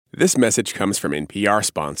This message comes from NPR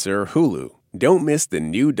sponsor Hulu. Don't miss the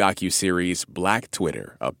new docuseries Black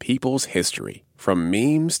Twitter, A People's History. From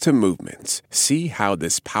memes to movements, see how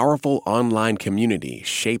this powerful online community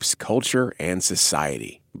shapes culture and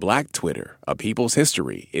society. Black Twitter, A People's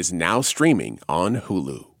History is now streaming on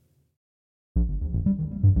Hulu.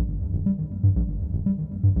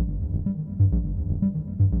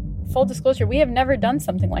 Full disclosure, we have never done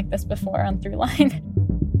something like this before on Throughline.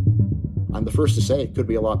 I'm the first to say it could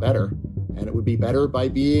be a lot better, and it would be better by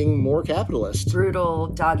being more capitalist. Brutal,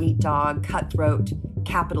 dog-eat-dog, cutthroat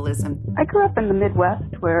capitalism. I grew up in the Midwest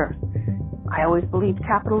where I always believed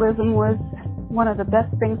capitalism was one of the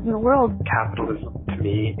best things in the world. Capitalism, to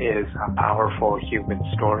me, is a powerful human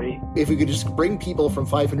story. If we could just bring people from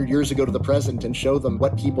 500 years ago to the present and show them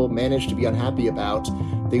what people managed to be unhappy about,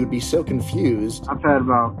 they would be so confused. I've had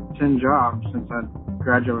about 10 jobs since I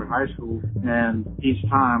graduated high school, and each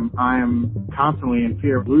time I am constantly in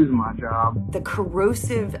fear of losing my job. The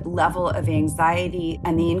corrosive level of anxiety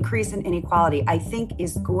and the increase in inequality, I think,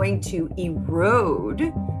 is going to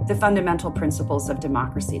erode the fundamental principles of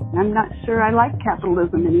democracy. I'm not sure I like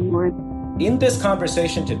capitalism anymore. In this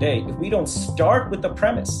conversation today, if we don't start with the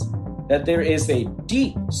premise that there is a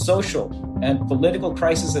deep social and political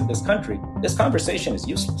crisis in this country, this conversation is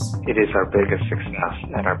useless. It is our biggest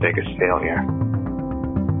success and our biggest failure.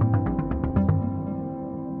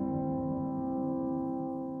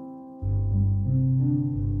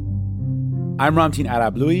 I'm Ramtin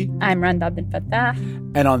Arablouei. I'm Randa Abdel Fattah.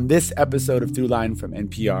 And on this episode of Throughline from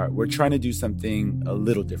NPR, we're trying to do something a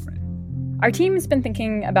little different. Our team has been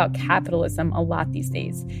thinking about capitalism a lot these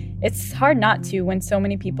days. It's hard not to when so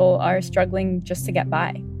many people are struggling just to get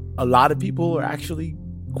by. A lot of people are actually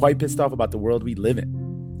quite pissed off about the world we live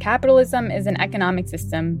in. Capitalism is an economic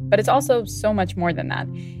system, but it's also so much more than that.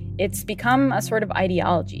 It's become a sort of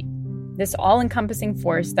ideology, this all-encompassing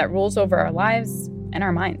force that rules over our lives and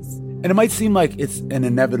our minds. And it might seem like it's an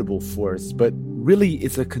inevitable force, but really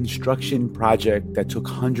it's a construction project that took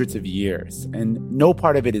hundreds of years, and no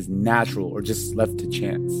part of it is natural or just left to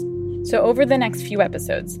chance. So over the next few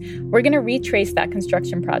episodes, we're going to retrace that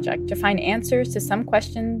construction project to find answers to some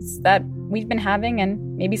questions that we've been having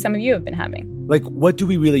and maybe some of you have been having. Like, what do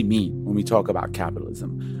we really mean when we talk about capitalism?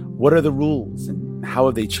 What are the rules and how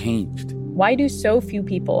have they changed? Why do so few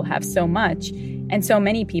people have so much and so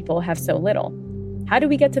many people have so little? How do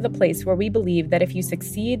we get to the place where we believe that if you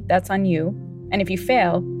succeed, that's on you, and if you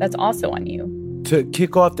fail, that's also on you? To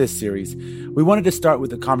kick off this series, we wanted to start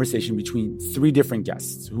with a conversation between three different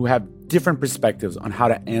guests who have different perspectives on how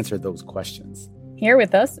to answer those questions. Here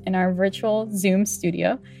with us in our virtual Zoom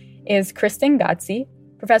studio is Kristen Gotzi,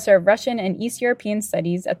 professor of Russian and East European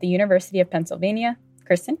Studies at the University of Pennsylvania.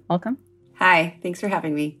 Kristen, welcome. Hi, thanks for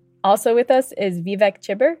having me. Also with us is Vivek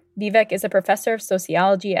Chibber. Vivek is a professor of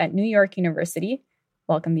sociology at New York University.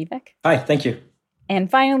 Welcome, Vivek. Hi, thank you.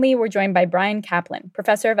 And finally, we're joined by Brian Kaplan,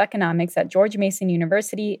 professor of economics at George Mason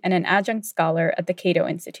University and an adjunct scholar at the Cato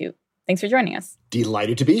Institute. Thanks for joining us.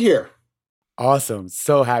 Delighted to be here. Awesome.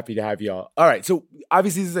 So happy to have you all. All right. So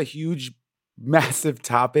obviously, this is a huge, massive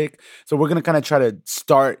topic. So we're going to kind of try to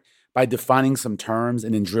start by defining some terms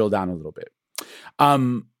and then drill down a little bit.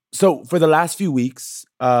 So for the last few weeks,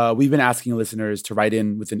 we've been asking listeners to write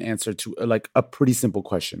in with an answer to a pretty simple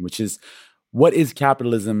question, which is, what is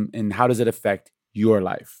capitalism and how does it affect your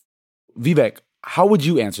life? Vivek, how would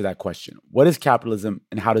you answer that question? What is capitalism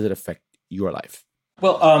and how does it affect your life?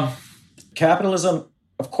 Well, capitalism,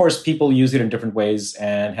 of course, people use it in different ways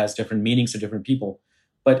and has different meanings to different people.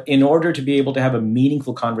 But in order to be able to have a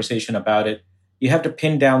meaningful conversation about it, you have to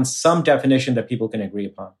pin down some definition that people can agree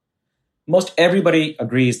upon. Most everybody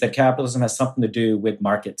agrees that capitalism has something to do with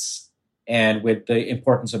markets and with the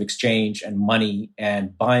importance of exchange and money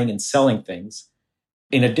and buying and selling things.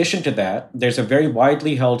 In addition to that, there's a very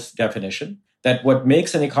widely held definition that what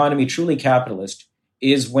makes an economy truly capitalist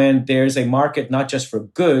is when there's a market not just for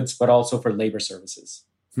goods, but also for labor services.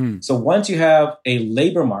 So once you have a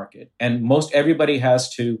labor market, and most everybody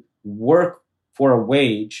has to work for a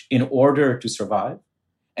wage in order to survive,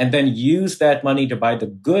 and then use that money to buy the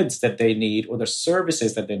goods that they need or the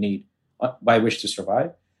services that they need by which to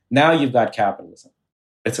survive, now you've got capitalism.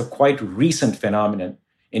 It's a quite recent phenomenon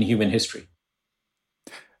in human history.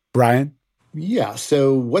 Brian? Yeah,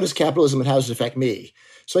 so what is capitalism and how does it affect me?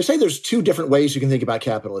 So I say there's two different ways you can think about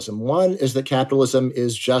capitalism. One is that capitalism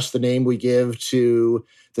is just the name we give to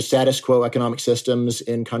the status quo economic systems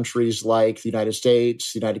in countries like the United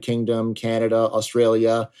States, the United Kingdom, Canada,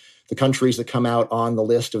 Australia, the countries that come out on the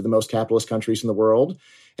list of the most capitalist countries in the world.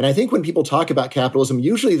 And I think when people talk about capitalism,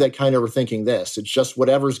 usually they kind of are thinking this. It's just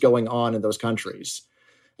whatever's going on in those countries.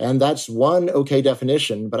 And that's one okay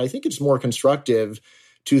definition, but I think it's more constructive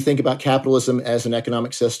to think about capitalism as an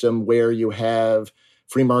economic system where you have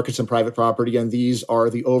free markets and private property, and these are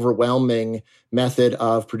the overwhelming method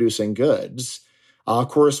of producing goods. Of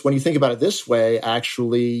course, when you think about it this way,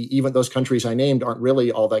 actually, even those countries I named aren't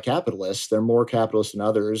really all that capitalist. They're more capitalist than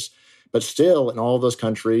others. But still, in all those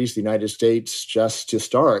countries, the United States, just to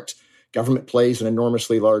start, government plays an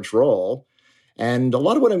enormously large role. And a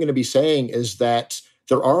lot of what I'm going to be saying is that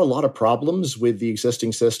there are a lot of problems with the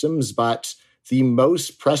existing systems, but the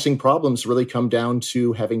most pressing problems really come down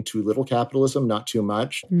to having too little capitalism, not too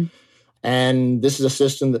much. And this is a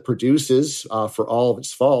system that produces, for all of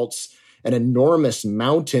its faults, an enormous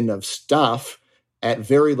mountain of stuff at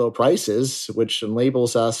very low prices, which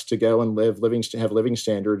enables us to go and have living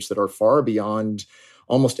standards that are far beyond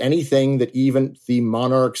almost anything that even the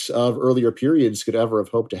monarchs of earlier periods could ever have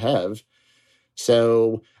hoped to have.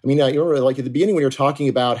 So, I mean, like at the beginning when you're talking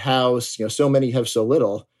about how so many have so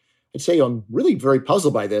little, I'd say I'm really very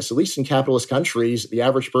puzzled by this. At least in capitalist countries, the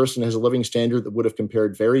average person has a living standard that would have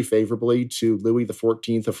compared very favorably to Louis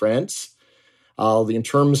XIV of France. In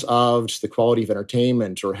terms of just the quality of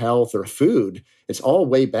entertainment or health or food, it's all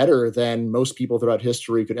way better than most people throughout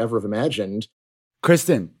history could ever have imagined.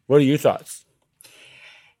 Kristen, what are your thoughts?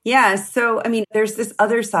 Yeah, so, I mean, there's this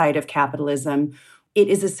other side of capitalism. It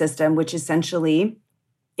is a system which essentially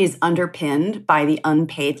is underpinned by the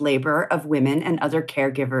unpaid labor of women and other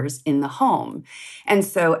caregivers in the home. And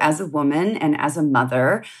so as a woman and as a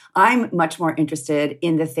mother, I'm much more interested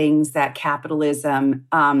in the things that capitalism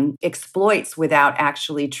exploits without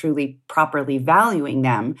actually truly properly valuing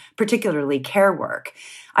them, particularly care work.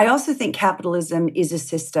 I also think capitalism is a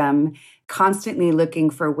system constantly looking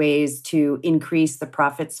for ways to increase the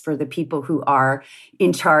profits for the people who are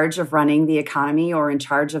in charge of running the economy or in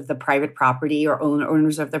charge of the private property or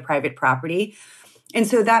owners of the private property. And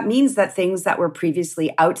so that means that things that were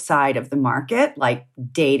previously outside of the market, like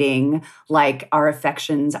dating, like our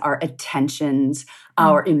affections, our attentions,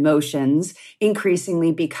 our emotions,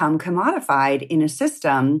 increasingly become commodified in a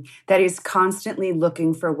system that is constantly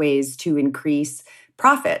looking for ways to increase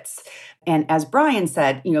profits. And as Brian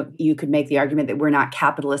said, you could make the argument that we're not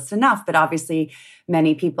capitalist enough, but obviously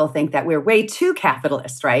many people think that we're way too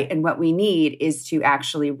capitalist, right? And what we need is to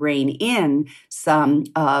actually rein in some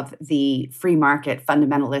of the free market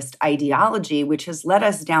fundamentalist ideology, which has led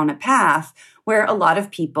us down a path where a lot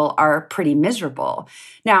of people are pretty miserable.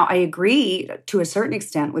 Now, I agree to a certain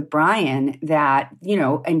extent with Brian that,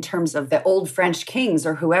 in terms of the old French kings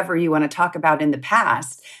or whoever you want to talk about in the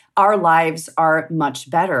past, our lives are much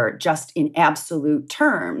better just in absolute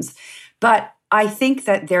terms. But I think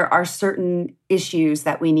that there are certain issues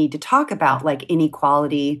that we need to talk about, like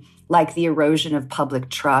inequality, like the erosion of public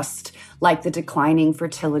trust, like the declining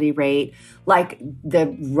fertility rate, like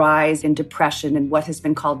the rise in depression and what has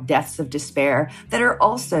been called deaths of despair, that are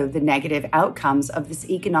also the negative outcomes of this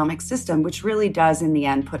economic system, which really does, in the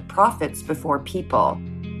end, put profits before people.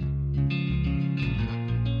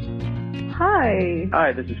 Hi.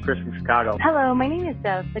 Hi, this is Chris from Chicago. Hello, my name is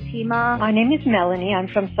Fatima. My name is Melanie. I'm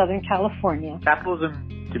from Southern California. Capitalism,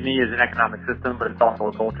 to me, is an economic system, but it's also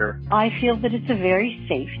a culture. I feel that it's a very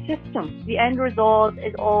safe system. The end result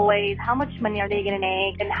is always how much money are they going to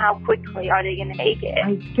make and how quickly are they going to make it?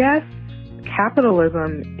 I guess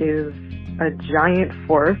capitalism is a giant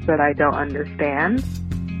force that I don't understand.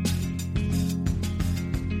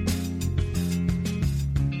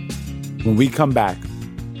 When we come back,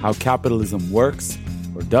 how capitalism works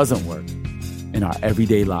or doesn't work in our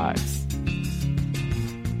everyday lives.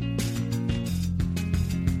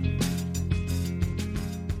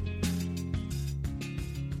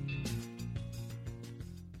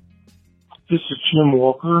 This is Jim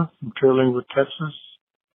Walker from Turlingwood, Texas.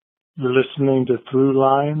 You're listening to Through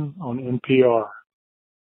Line on NPR.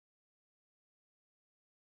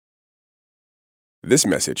 This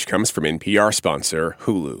message comes from NPR sponsor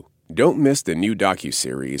Hulu. Don't miss the new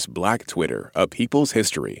docuseries Black Twitter, A People's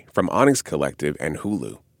History from Onyx Collective and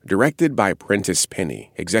Hulu. Directed by Prentice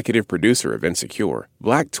Penny, executive producer of Insecure,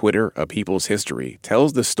 Black Twitter, A People's History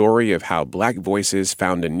tells the story of how Black voices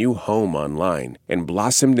found a new home online and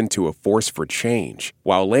blossomed into a force for change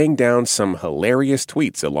while laying down some hilarious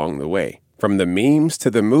tweets along the way. From the memes to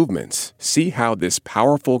the movements, see how this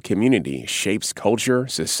powerful community shapes culture,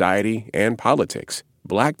 society, and politics.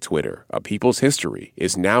 Black Twitter, A People's History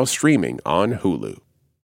is now streaming on Hulu.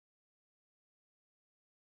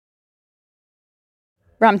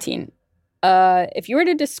 Ramtin, if you were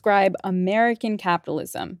to describe American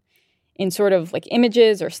capitalism in sort of like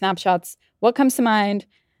images or snapshots, what comes to mind?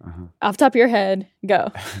 Off the top of your head,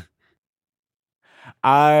 go.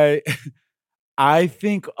 I I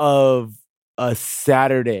think of a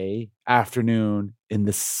Saturday afternoon in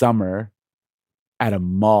the summer at a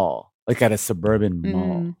mall, like at a suburban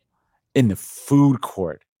mall, in the food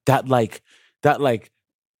court. That I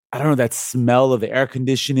don't know, that smell of the air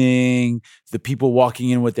conditioning, the people walking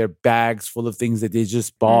in with their bags full of things that they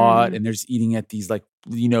just bought, and they're just eating at these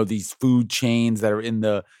these food chains that are in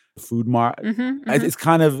the food mart. It's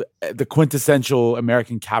kind of the quintessential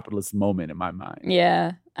American capitalist moment in my mind.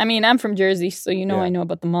 Yeah. I mean, I'm from Jersey, so I know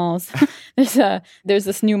about the malls. There's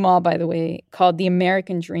this new mall, by the way, called the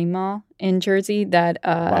American Dream Mall in Jersey that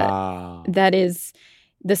is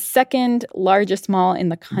the second largest mall in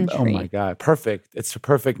the country. Oh my God. Perfect. It's a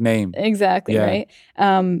perfect name. Exactly, right?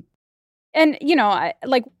 And,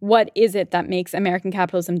 what is it that makes American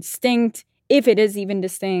capitalism distinct? If it is even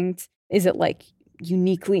distinct, is it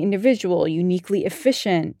uniquely individual, uniquely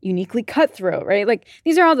efficient, uniquely cutthroat, right?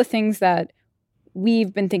 These are all the things that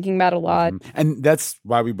we've been thinking about a lot. And that's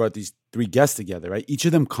why we brought these three guests together, right? Each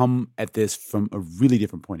of them come at this from a really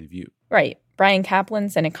different point of view. Right. Brian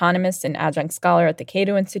Kaplan's an economist and adjunct scholar at the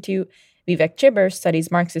Cato Institute. Vivek Chibber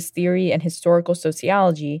studies Marxist theory and historical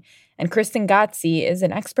sociology. And Kristen Gotzi is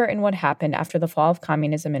an expert in what happened after the fall of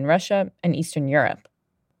communism in Russia and Eastern Europe.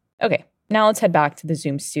 Okay, now let's head back to the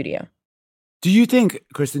Zoom studio.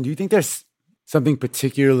 Kristen, do you think there's something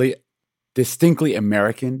particularly distinctly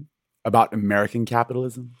American about American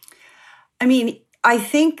capitalism? I mean, I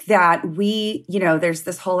think that there's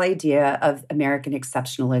this whole idea of American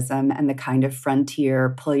exceptionalism and the kind of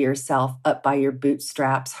frontier, pull yourself up by your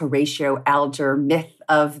bootstraps, Horatio Alger myth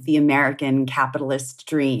of the American capitalist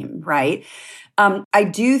dream, right? I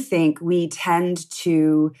do think we tend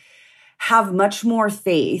to have much more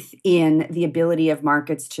faith in the ability of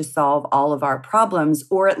markets to solve all of our problems,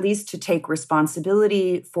 or at least to take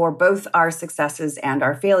responsibility for both our successes and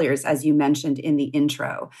our failures, as you mentioned in the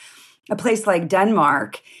intro. A place like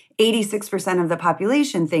Denmark, 86% of the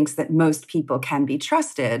population thinks that most people can be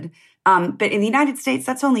trusted. But in the United States,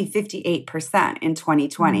 that's only 58% in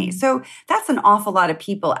 2020. So that's an awful lot of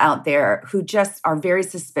people out there who just are very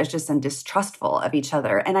suspicious and distrustful of each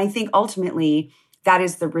other. And I think ultimately that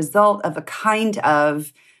is the result of a kind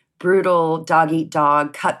of brutal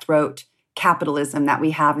dog-eat-dog, cutthroat capitalism that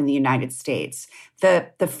we have in the United States.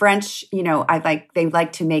 The French, they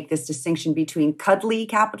like to make this distinction between cuddly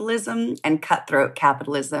capitalism and cutthroat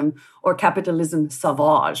capitalism, or capitalism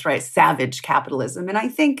sauvage, right? Savage capitalism. And I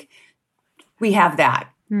think we have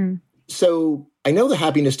that. So I know the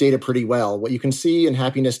happiness data pretty well. What you can see in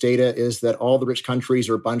happiness data is that all the rich countries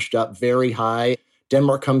are bunched up very high.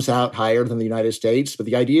 Denmark comes out higher than the United States, but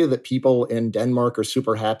the idea that people in Denmark are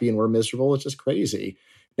super happy and we're miserable is just crazy.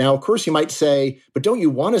 Now, of course, you might say, but don't you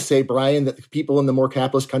want to say, Brian, that the people in the more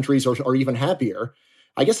capitalist countries are even happier?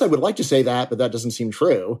 I guess I would like to say that, but that doesn't seem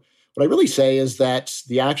true. What I really say is that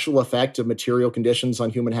the actual effect of material conditions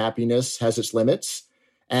on human happiness has its limits.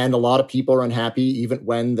 And a lot of people are unhappy even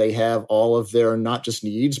when they have all of their, not just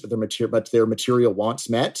needs, but their material wants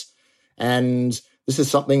met. And this is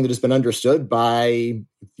something that has been understood by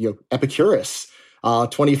Epicurus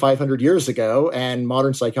 2,500 years ago, and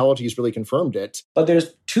modern psychology has really confirmed it. But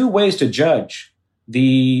there's two ways to judge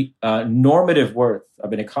the normative worth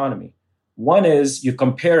of an economy. One is you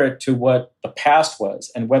compare it to what the past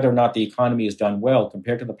was and whether or not the economy has done well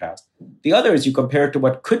compared to the past. The other is you compare it to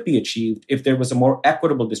what could be achieved if there was a more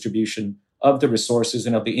equitable distribution of the resources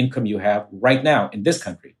and of the income you have right now in this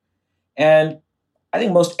country. And I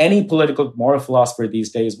think most any political moral philosopher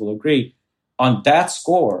these days will agree on that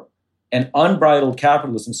score. And unbridled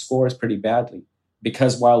capitalism scores pretty badly,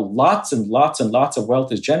 because while lots and lots and lots of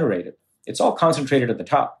wealth is generated, it's all concentrated at the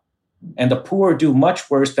top. And the poor do much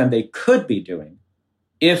worse than they could be doing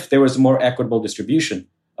if there was a more equitable distribution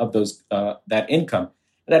of that income.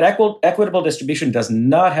 That equitable distribution does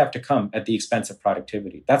not have to come at the expense of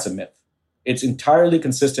productivity. That's a myth. It's entirely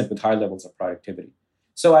consistent with high levels of productivity.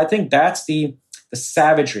 So I think that's the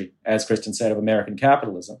savagery, as Kristen said, of American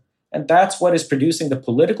capitalism. And that's what is producing the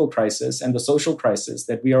political crisis and the social crisis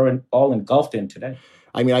that we are all engulfed in today.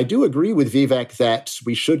 I mean, I do agree with Vivek that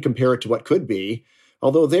we should compare it to what could be.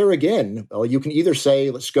 Although there again, you can either say,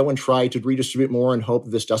 let's go and try to redistribute more and hope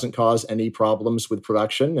that this doesn't cause any problems with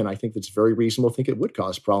production. And I think that's very reasonable to think it would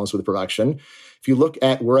cause problems with production. If you look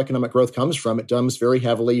at where economic growth comes from, it comes very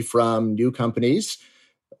heavily from new companies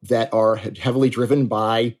that are heavily driven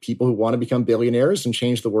by people who want to become billionaires and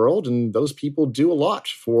change the world. And those people do a lot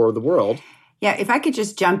for the world. Yeah, if I could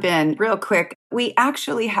just jump in real quick. We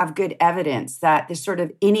actually have good evidence that this sort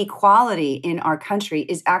of inequality in our country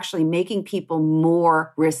is actually making people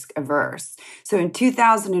more risk averse. So in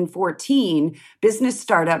 2014, business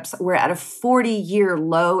startups were at a 40-year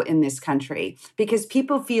low in this country because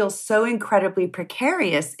people feel so incredibly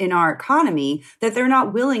precarious in our economy that they're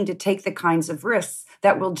not willing to take the kinds of risks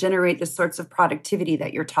that will generate the sorts of productivity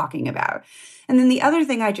that you're talking about. And then the other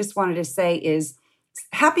thing I just wanted to say is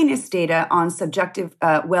happiness data on subjective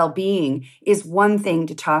well-being is one thing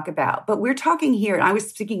to talk about, but we're talking here, and I was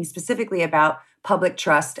speaking specifically about public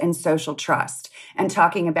trust and social trust, and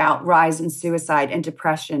talking about rise in suicide and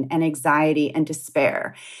depression and anxiety and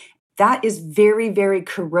despair. That is very, very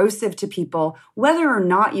corrosive to people, whether or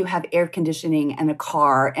not you have air conditioning and a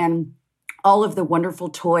car and all of the wonderful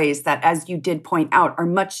toys that, as you did point out, are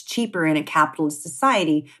much cheaper in a capitalist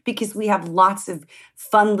society because we have lots of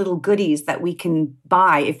fun little goodies that we can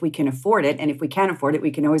buy if we can afford it. And if we can't afford it, we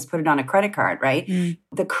can always put it on a credit card, right?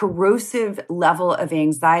 The corrosive level of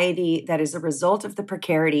anxiety that is a result of the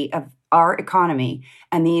precarity of our economy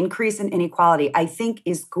and the increase in inequality, I think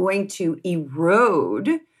is going to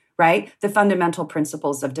erode, right, the fundamental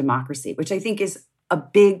principles of democracy, which I think is a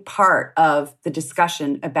big part of the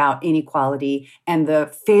discussion about inequality and the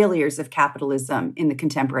failures of capitalism in the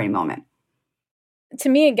contemporary moment. To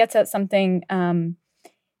me, it gets at something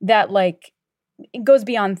that, like, it goes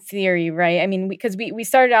beyond theory, right? I mean, because we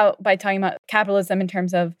started out by talking about capitalism in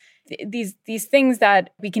terms of these things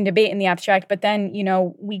that we can debate in the abstract, but then, you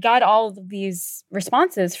know, we got all of these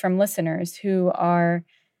responses from listeners who are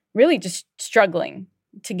really just struggling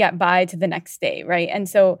to get by to the next day, right? And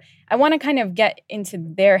so I want to kind of get into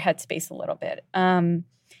their headspace a little bit, and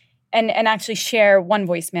actually share one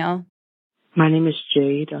voicemail. My name is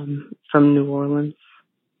Jade. I'm from New Orleans.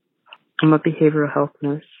 I'm a behavioral health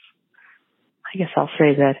nurse. I guess I'll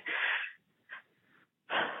say that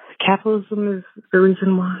capitalism is the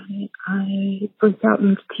reason why I break out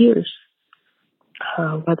into tears,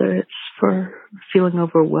 whether it's for feeling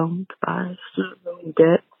overwhelmed by student loan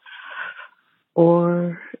debt,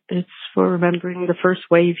 or it's for remembering the first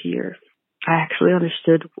wave year. I actually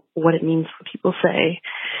understood what it means when people say,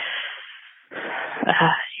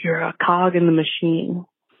 you're a cog in the machine.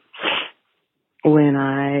 When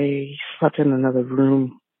I slept in another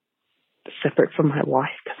room separate from my wife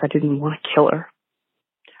because I didn't want to kill her,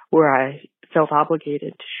 where I felt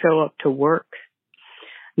obligated to show up to work,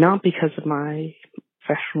 not because of my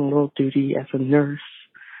professional duty as a nurse,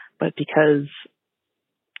 but because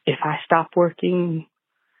if I stop working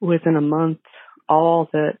within a month, all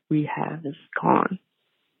that we have is gone.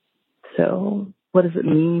 So what does it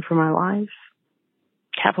mean for my life?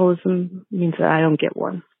 Capitalism means that I don't get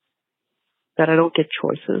one, that I don't get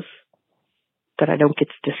choices, that I don't get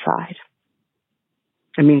to decide.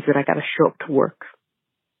 It means that I got to show up to work,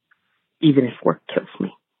 even if work kills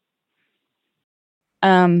me.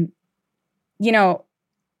 You know,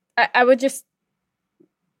 I would just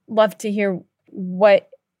love to hear what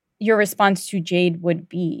your response to Jade would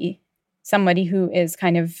be. Somebody who is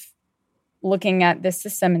kind of looking at this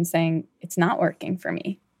system and saying, it's not working for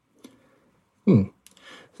me.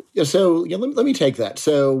 Yeah, so let me take that.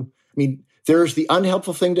 So, I mean, there's the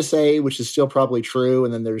unhelpful thing to say, which is still probably true,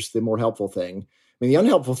 and then there's the more helpful thing. I mean, the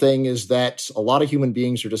unhelpful thing is that a lot of human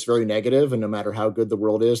beings are just very negative, and no matter how good the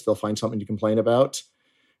world is, they'll find something to complain about.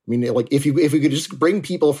 I mean, like if we could just bring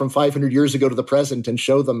people from 500 years ago to the present and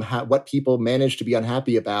show them what people managed to be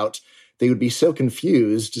unhappy about, they would be so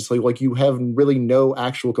confused. It's like you have really no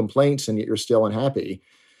actual complaints, and yet you're still unhappy.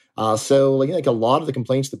 So like a lot of the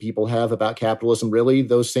complaints that people have about capitalism, really,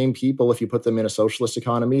 those same people, if you put them in a socialist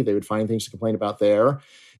economy, they would find things to complain about there.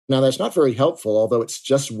 Now, that's not very helpful, although it's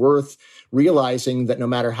just worth realizing that no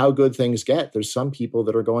matter how good things get, there's some people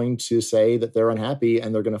that are going to say that they're unhappy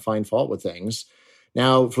and they're going to find fault with things.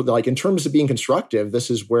 Now, in terms of being constructive, this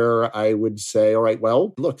is where I would say, all right,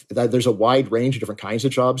 well, look, there's a wide range of different kinds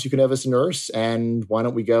of jobs you can have as a nurse, and why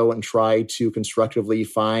don't we go and try to constructively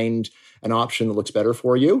find an option that looks better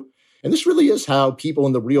for you? And this really is how people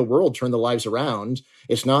in the real world turn their lives around.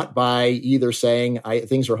 It's not by either saying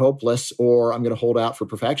things are hopeless or I'm going to hold out for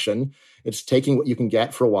perfection. It's taking what you can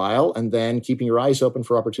get for a while and then keeping your eyes open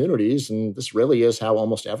for opportunities. And this really is how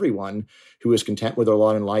almost everyone who is content with their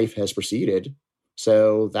lot in life has proceeded.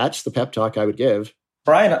 So that's the pep talk I would give.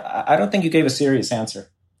 Brian, I don't think you gave a serious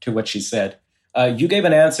answer to what she said. You gave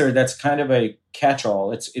an answer that's kind of a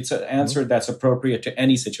catch-all. It's an answer that's appropriate to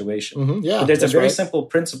any situation. Yeah, but there's a very right. simple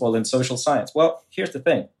principle in social science. Well, here's the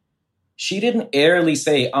thing. She didn't airily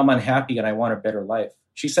say, I'm unhappy and I want a better life.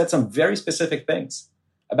 She said some very specific things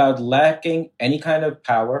about lacking any kind of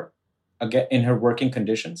power in her working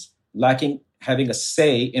conditions, having a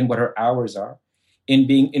say in what her hours are,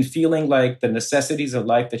 in feeling like the necessities of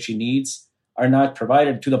life that she needs are not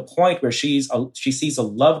provided, to the point where she sees a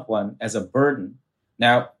loved one as a burden.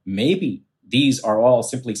 Now, maybe these are all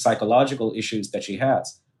simply psychological issues that she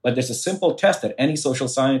has, but there's a simple test that any social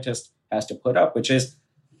scientist has to put up, which is,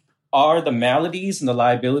 are the maladies and the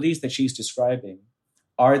liabilities that she's describing,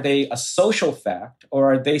 are they a social fact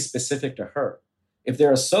or are they specific to her? If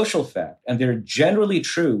they're a social fact and they're generally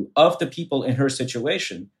true of the people in her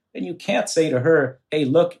situation, then you can't say to her, hey,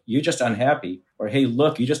 look, you're just unhappy, or hey,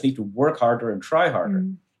 look, you just need to work harder and try harder.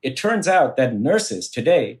 It turns out that nurses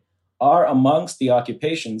today are amongst the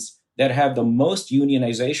occupations that have the most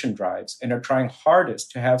unionization drives and are trying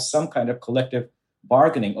hardest to have some kind of collective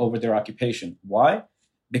bargaining over their occupation. Why?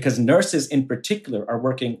 Because nurses in particular are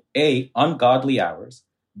working A, ungodly hours,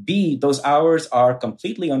 B, those hours are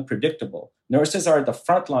completely unpredictable. Nurses are at the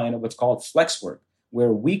front line of what's called flex work,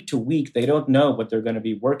 where week to week, they don't know what they're going to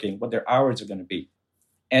be working, what their hours are going to be.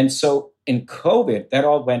 And so in COVID, that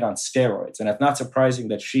all went on steroids. And it's not surprising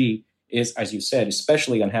that she is, as you said,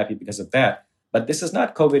 especially unhappy because of that. But this is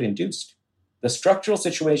not COVID induced. The structural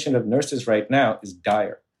situation of nurses right now is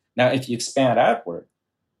dire. Now, if you expand outward,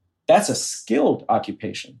 that's a skilled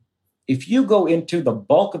occupation. If you go into the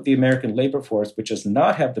bulk of the American labor force, which does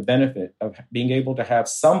not have the benefit of being able to have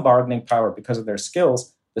some bargaining power because of their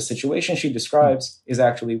skills, the situation she describes is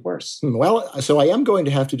actually worse. Well, so I am going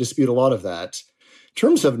to have to dispute a lot of that. In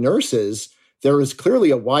terms of nurses, there is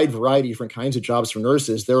clearly a wide variety of different kinds of jobs for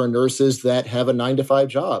nurses. There are nurses that have a 9-to-5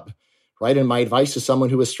 job, right? And my advice to someone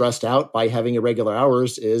who is stressed out by having irregular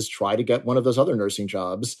hours is try to get one of those other nursing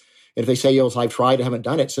jobs. And if they say, I've tried, I haven't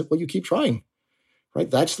done it, so, well, you keep trying, right?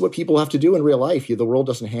 That's what people have to do in real life. The world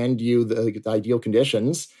doesn't hand you the ideal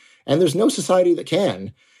conditions, and there's no society that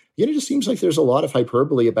can. It just seems like there's a lot of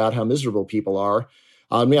hyperbole about how miserable people are.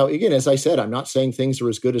 Again, as I said, I'm not saying things are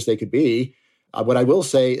as good as they could be. What I will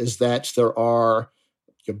say is that there are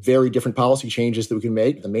very different policy changes that we can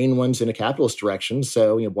make, the main ones in a capitalist direction.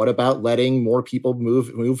 So, what about letting more people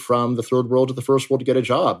move from the third world to the first world to get a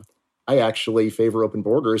job? I actually favor open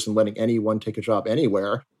borders and letting anyone take a job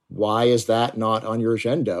anywhere. Why is that not on your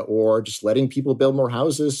agenda? Or just letting people build more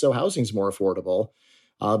houses so housing's more affordable.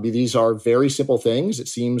 These are very simple things. It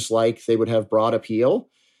seems like they would have broad appeal,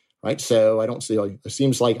 right? So I don't see, it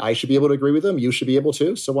seems like I should be able to agree with them. You should be able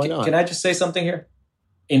to. So why not? Can I just say something here?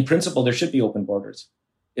 In principle, there should be open borders.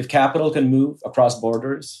 If capital can move across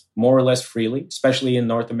borders more or less freely, especially in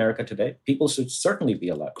North America today, people should certainly be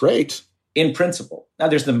allowed. Great. In principle. Now,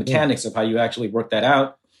 there's the mechanics of how you actually work that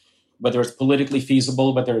out, whether it's politically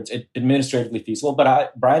feasible, whether it's administratively feasible.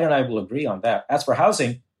 But Brian and I will agree on that. As for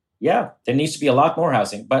housing, yeah, there needs to be a lot more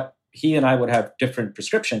housing, but he and I would have different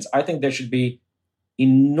prescriptions. I think there should be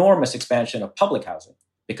enormous expansion of public housing,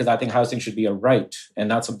 because I think housing should be a right and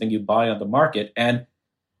not something you buy on the market. And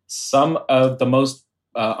some of the most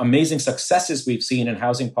amazing successes we've seen in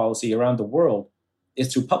housing policy around the world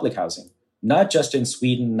is through public housing, not just in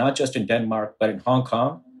Sweden, not just in Denmark, but in Hong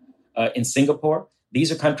Kong, in Singapore.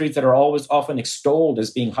 These are countries that are always often extolled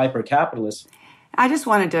as being hyper-capitalist. I just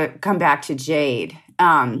wanted to come back to Jade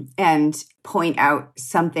and point out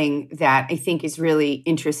something that I think is really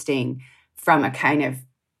interesting from a kind of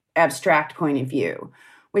abstract point of view,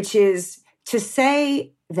 which is to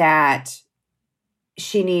say that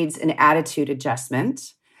she needs an attitude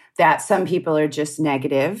adjustment, that some people are just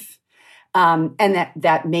negative, and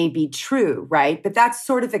that may be true, right? But that's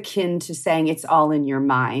sort of akin to saying it's all in your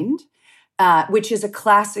mind. Which is a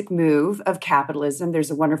classic move of capitalism. There's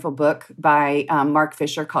a wonderful book by Mark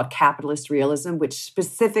Fisher called Capitalist Realism, which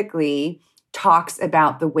specifically talks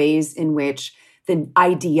about the ways in which the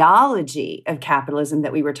ideology of capitalism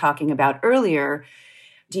that we were talking about earlier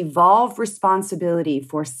devolve responsibility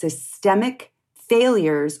for systemic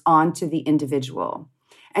failures onto the individual.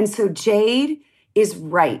 And so Jade is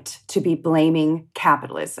right to be blaming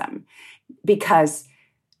capitalism, because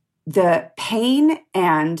the pain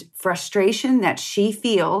and frustration that she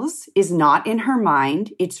feels is not in her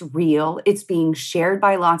mind. It's real. It's being shared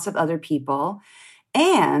by lots of other people.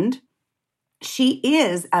 And she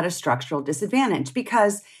is at a structural disadvantage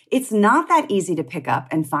because it's not that easy to pick up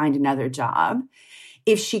and find another job.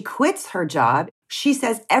 If she quits her job, she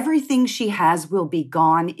says everything she has will be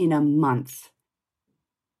gone in a month.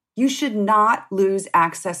 You should not lose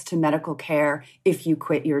access to medical care if you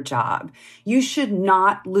quit your job. You should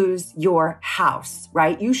not lose your house,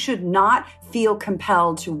 right? You should not feel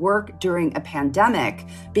compelled to work during a pandemic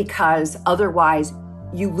because otherwise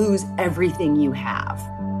you lose everything you have.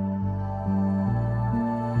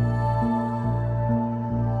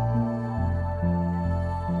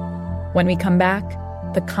 When we come back,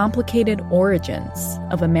 the complicated origins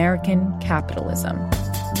of American capitalism.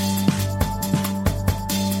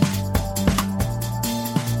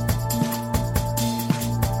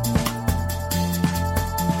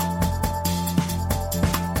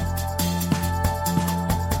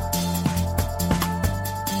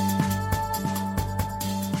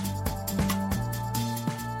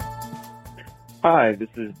 Hi, this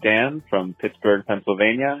is Dan from Pittsburgh,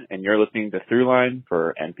 Pennsylvania, and you're listening to Throughline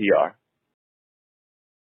for NPR.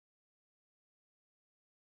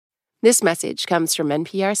 This message comes from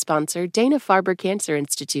NPR sponsor Dana-Farber Cancer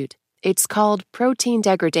Institute. It's called protein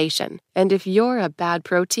degradation, and if you're a bad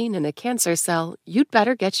protein in a cancer cell, you'd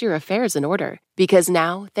better get your affairs in order. Because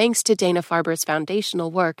now, thanks to Dana-Farber's foundational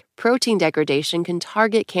work, protein degradation can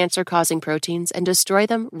target cancer-causing proteins and destroy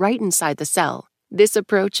them right inside the cell. This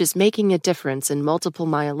approach is making a difference in multiple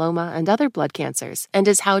myeloma and other blood cancers, and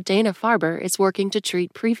is how Dana-Farber is working to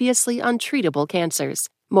treat previously untreatable cancers.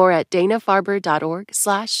 More at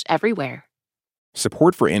danafarber.org/everywhere.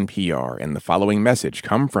 Support for NPR and the following message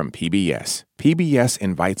come from PBS. PBS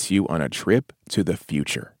invites you on a trip to the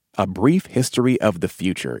future. A Brief History of the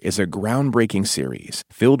Future is a groundbreaking series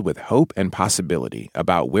filled with hope and possibility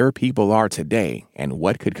about where people are today and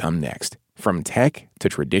what could come next. From tech to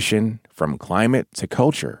tradition, from climate to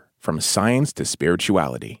culture, from science to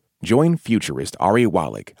spirituality. Join futurist Ari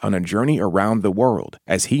Wallach on a journey around the world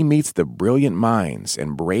as he meets the brilliant minds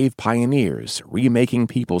and brave pioneers remaking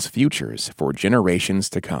people's futures for generations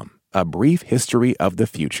to come. A Brief History of the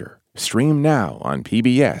Future. Stream now on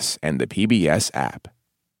PBS and the PBS app.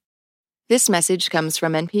 This message comes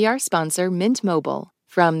from NPR sponsor Mint Mobile.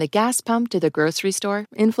 From the gas pump to the grocery store,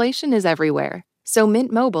 inflation is everywhere. So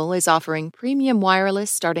Mint Mobile is offering premium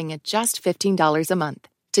wireless starting at just $15 a month.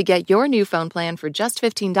 To get your new phone plan for just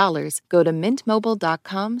 $15, go to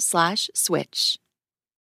mintmobile.com/switch.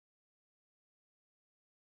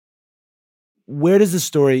 Where does the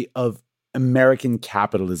story of American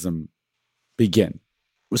capitalism begin?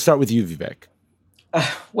 We'll start with you, Vivek.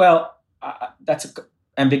 That's an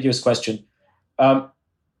ambiguous question. The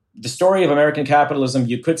story of American capitalism,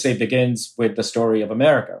 you could say, begins with the story of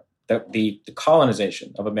America. The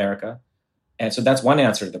colonization of America. And so that's one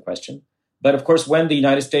answer to the question. But of course, when the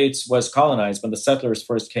United States was colonized, when the settlers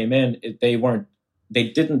first came in, they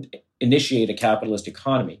didn't initiate a capitalist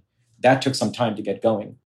economy. That took some time to get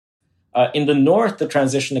going. In the North, the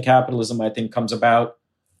transition to capitalism, I think, comes about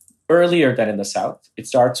earlier than in the South. It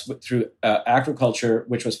starts through agriculture,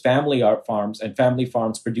 which was family farms and family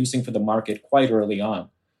farms producing for the market quite early on.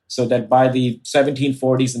 So that by the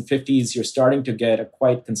 1740s and 50s, you're starting to get a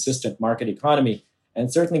quite consistent market economy.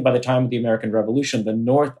 And certainly by the time of the American Revolution, the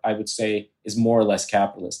North, I would say, is more or less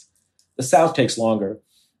capitalist. The South takes longer.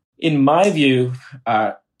 In my view,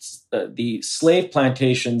 the slave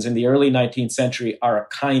plantations in the early 19th century are a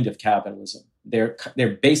kind of capitalism. They're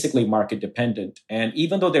basically market dependent. And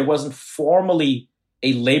even though there wasn't formally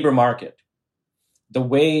a labor market, the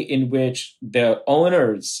way in which the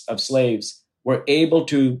owners of slaves were able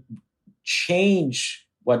to change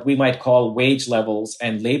what we might call wage levels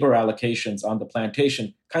and labor allocations on the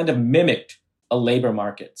plantation kind of mimicked a labor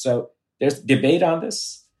market. So there's debate on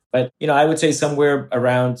this, but I would say somewhere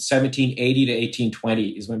around 1780 to 1820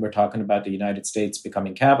 is when we're talking about the United States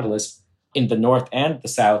becoming capitalist in the North and the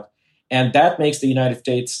South. And that makes the United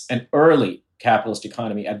States an early capitalist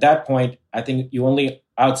economy. At that point, I think you only,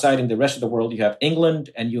 outside in the rest of the world, you have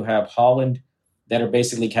England and you have Holland that are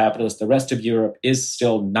basically capitalist. The rest of Europe is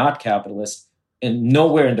still not capitalist. And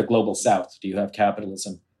nowhere in the global South do you have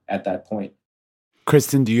capitalism at that point.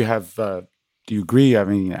 Kristen, do you agree? You have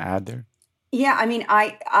anything to add there? Yeah, I mean,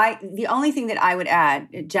 the only thing that I would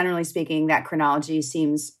add, generally speaking, that chronology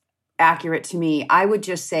seems accurate to me. I would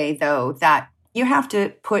just say, though, that you have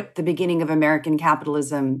to put the beginning of American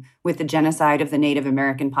capitalism with the genocide of the Native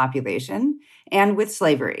American population and with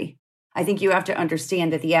slavery. I think you have to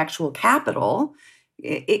understand that the actual capital,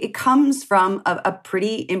 it comes from a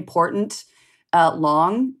pretty important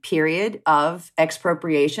long period of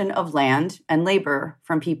expropriation of land and labor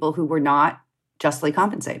from people who were not justly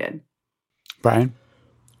compensated. Brian?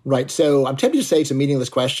 Right. So I'm tempted to say it's a meaningless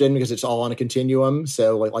question because it's all on a continuum.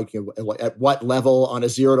 So at what level on a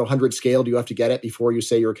 0 to 100 scale do you have to get it before you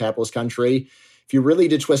say you're a capitalist country? If you really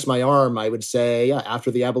did twist my arm, I would say,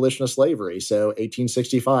 after the abolition of slavery. So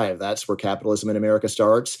 1865, that's where capitalism in America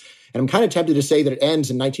starts. And I'm kind of tempted to say that it ends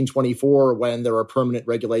in 1924 when there are permanent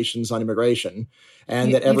regulations on immigration.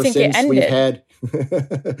 And that ever since we've had...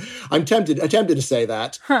 I'm tempted to say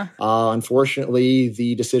that. Huh. Unfortunately,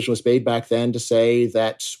 the decision was made back then to say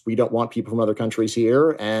that we don't want people from other countries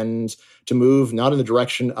here and to move not in the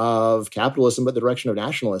direction of capitalism, but the direction of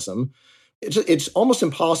nationalism, It's almost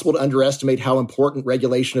impossible to underestimate how important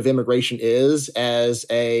regulation of immigration is as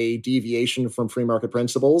a deviation from free market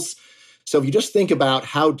principles. So if you just think about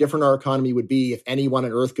how different our economy would be if anyone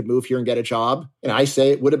on earth could move here and get a job, and I say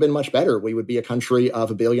it would have been much better. We would be a country of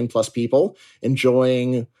 1 billion plus people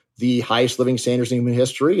enjoying the highest living standards in human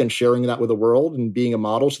history and sharing that with the world and being a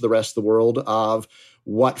model to the rest of the world of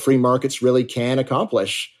what free markets really can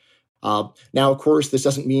accomplish. Now, of course, this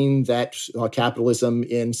doesn't mean that capitalism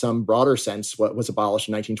in some broader sense was abolished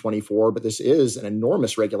in 1924, but this is an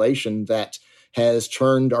enormous regulation that has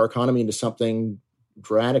turned our economy into something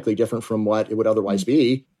dramatically different from what it would otherwise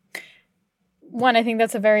be. One, I think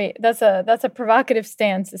that's a provocative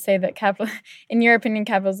stance to say that in your opinion,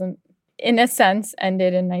 capitalism, in a sense,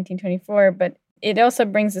 ended in 1924, but it also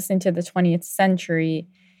brings us into the 20th century.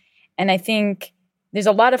 And I think there's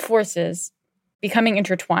a lot of forces becoming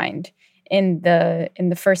intertwined in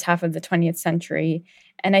the first half of the 20th century.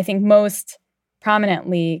 And I think most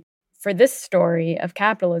prominently for this story of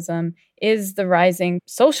capitalism is the rising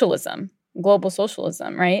socialism, global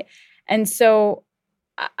socialism, right? And so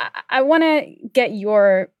I want to get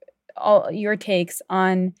your takes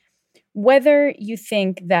on whether you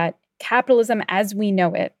think that capitalism as we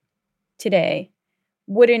know it today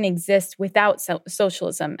wouldn't exist without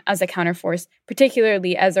socialism as a counterforce,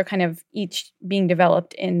 particularly as they're kind of each being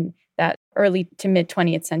developed in that early to mid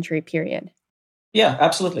 20th century period. Yeah,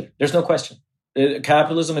 absolutely. There's no question.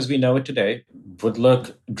 Capitalism as we know it today would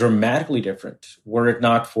look dramatically different were it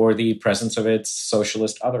not for the presence of its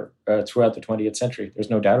socialist other throughout the 20th century. There's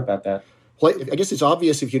no doubt about that. Well, I guess it's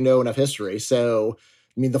obvious if you know enough history. So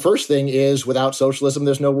I mean, the first thing is without socialism,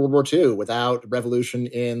 there's no World War II. Without revolution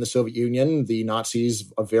in the Soviet Union, the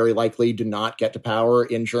Nazis very likely did not get to power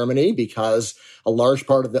in Germany because a large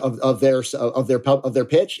part of their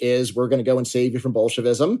pitch is we're going to go and save you from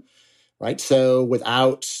Bolshevism, right? So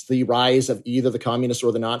without the rise of either the communists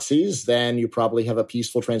or the Nazis, then you probably have a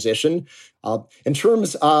peaceful transition. In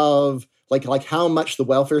terms of like how much the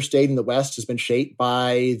welfare state in the West has been shaped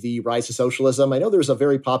by the rise of socialism. I know there's a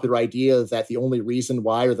very popular idea that the only reason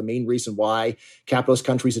why, or the main reason why capitalist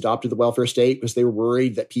countries adopted the welfare state was they were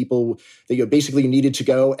worried that they basically needed to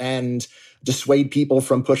go and dissuade people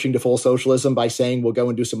from pushing to full socialism by saying, we'll go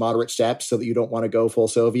and do some moderate steps so that you don't want to go full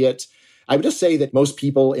Soviet. I would just say that most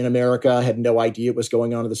people in America had no idea what was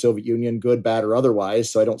going on in the Soviet Union, good, bad, or otherwise.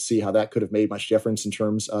 So I don't see how that could have made much difference in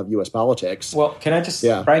terms of U.S. politics. Well, Brian,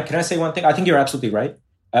 can I say one thing? I think you're absolutely right.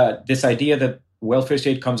 This idea that welfare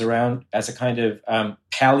state comes around as a kind of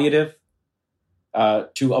palliative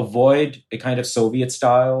to avoid a kind of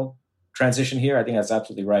Soviet-style transition here, I think that's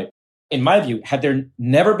absolutely right. In my view, had there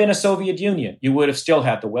never been a Soviet Union, you would have still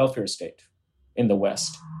had the welfare state in the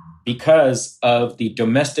West, because of the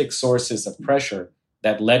domestic sources of pressure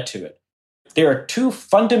that led to it. There are two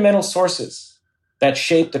fundamental sources that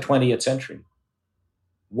shaped the 20th century.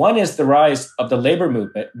 One is the rise of the labor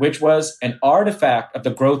movement, which was an artifact of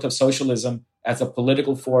the growth of socialism as a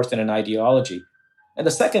political force and an ideology. And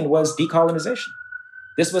the second was decolonization.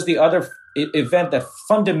 This was the other event that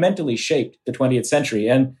fundamentally shaped the 20th century.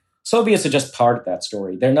 And Soviets are just part of that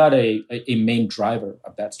story. They're not a main driver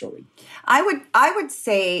of that story. I would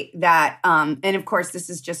say that, and of course,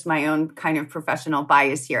 this is just my own kind of professional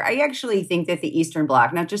bias here. I actually think that the Eastern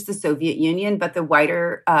Bloc, not just the Soviet Union, but the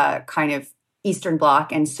wider kind of Eastern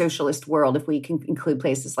Bloc and socialist world, if we can include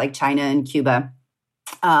places like China and Cuba,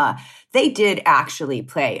 they did actually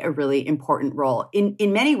play a really important role in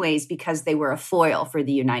many ways because they were a foil for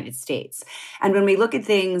the United States. And when we look at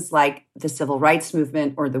things like the civil rights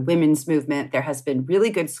movement or the women's movement, there has been really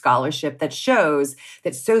good scholarship that shows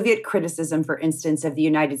that Soviet criticism, for instance, of the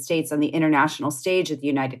United States on the international stage at the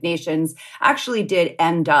United Nations actually did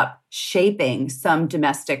end up shaping some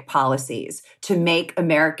domestic policies to make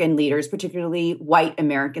American leaders, particularly white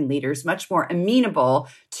American leaders, much more amenable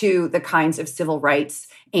to the kinds of civil rights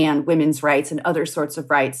and women's rights and other sorts of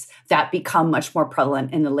rights that become much more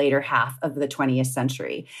prevalent in the later half of the 20th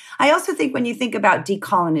century. I also think when you think about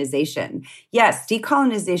decolonization, yes,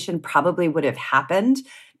 decolonization probably would have happened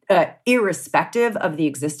irrespective of the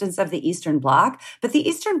existence of the Eastern Bloc. But the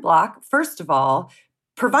Eastern Bloc, first of all,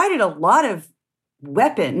 provided a lot of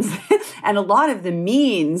weapons and a lot of the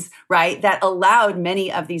means, right, that allowed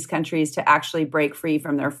many of these countries to actually break free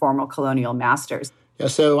from their former colonial masters. Yeah,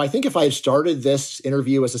 so I think if I had started this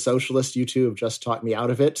interview as a socialist, you two have just talked me out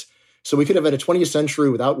of it. So we could have had a 20th century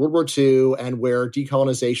without World War II and where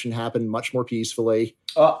decolonization happened much more peacefully.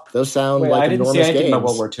 Those sound like I didn't enormous say anything gains. about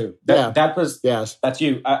World War II. That's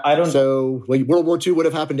you. I don't. So World War II would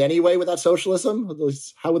have happened anyway without socialism.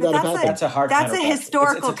 How would that have happened? That's a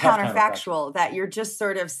historical counterfactual that you're just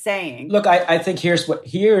sort of saying. Look, I think here,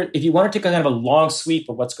 if you want to take a kind of a long sweep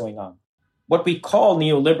of what's going on, what we call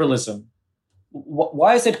neoliberalism,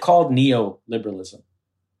 why is it called neoliberalism?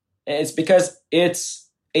 It's because it's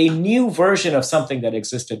a new version of something that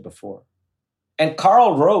existed before. And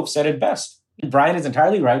Karl Rove said it best. Brian is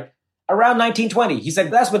entirely right. Around 1920, he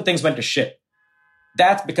said that's when things went to shit.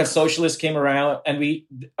 That's because socialists came around and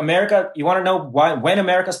America, you want to know when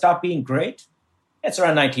America stopped being great? It's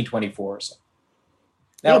around 1924 or so.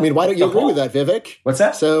 Now, why don't you agree with that, Vivek? What's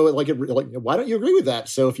that? So, why don't you agree with that?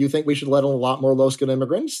 So if you think we should let in a lot more low-skilled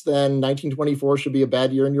immigrants, then 1924 should be a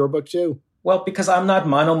bad year in your book too. Well, because I'm not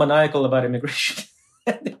monomaniacal about immigration.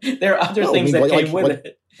 There are other things that came with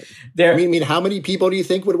it. How many people do you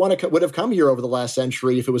think would have come here over the last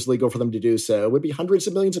century if it was legal for them to do so? It would be hundreds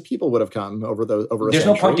of millions of people would have come over a There's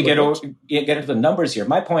century. No point to get into the numbers here.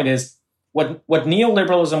 My point is, what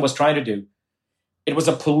neoliberalism was trying to do, it was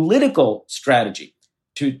a political strategy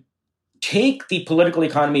to take the political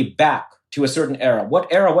economy back to a certain era. What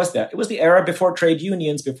era was that? It was the era before trade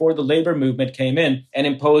unions, before the labor movement came in and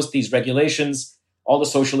imposed these regulations, all the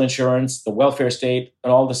social insurance, the welfare state,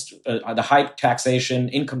 and all this, the high taxation,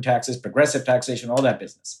 income taxes, progressive taxation, all that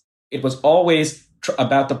business. It was always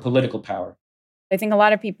about the political power. I think a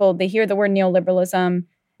lot of people, they hear the word neoliberalism, and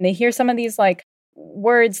they hear some of these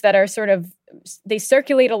words that are sort of, they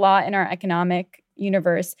circulate a lot in our economic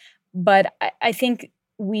universe. But I think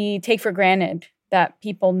we take for granted that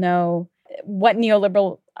people know what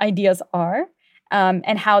neoliberal ideas are.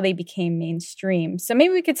 And how they became mainstream. So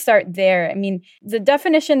maybe we could start there. I mean, the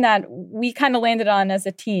definition that we kind of landed on as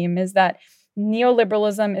a team is that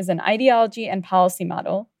neoliberalism is an ideology and policy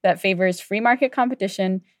model that favors free market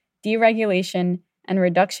competition, deregulation, and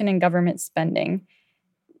reduction in government spending.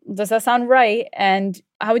 Does that sound right? And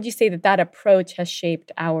how would you say that approach has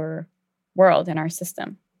shaped our world and our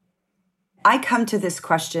system? I come to this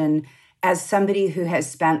question as somebody who has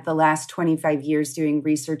spent the last 25 years doing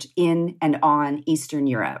research in and on Eastern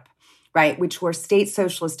Europe, right, which were state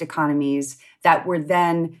socialist economies that were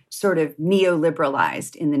then sort of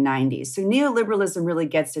neoliberalized in the 90s. So neoliberalism really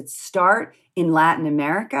gets its start in Latin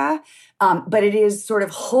America, but it is sort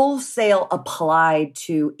of wholesale applied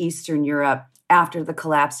to Eastern Europe after the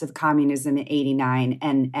collapse of communism in 89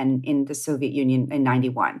 and in the Soviet Union in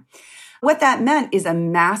 91. What that meant is a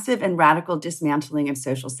massive and radical dismantling of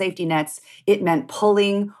social safety nets. It meant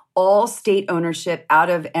pulling all state ownership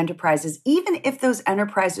out of enterprises, even if those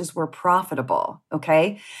enterprises were profitable,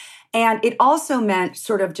 okay? And it also meant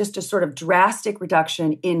just a drastic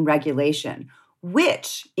reduction in regulation,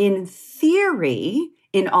 which in theory,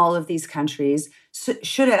 in all of these countries,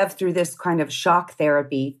 should have, through this kind of shock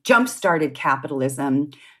therapy, jump-started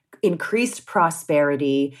capitalism, increased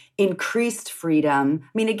prosperity, increased freedom. I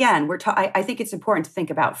mean, again, I think it's important to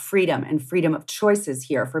think about freedom and freedom of choices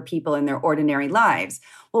here for people in their ordinary lives.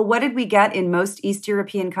 Well, what did we get in most East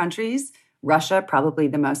European countries? Russia, probably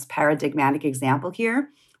the most paradigmatic example here.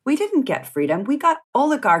 We didn't get freedom. We got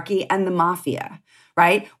oligarchy and the mafia,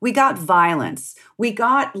 right? We got violence. We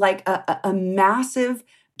got a massive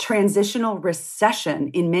transitional recession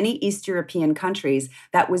in many East European countries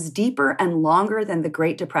that was deeper and longer than the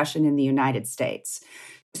Great Depression in the United States.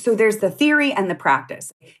 So there's the theory and the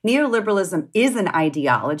practice. Neoliberalism is an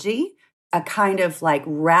ideology, a kind of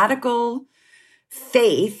radical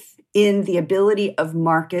faith in the ability of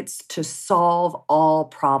markets to solve all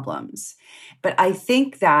problems. But I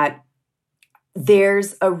think that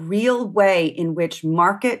there's a real way in which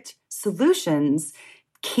market solutions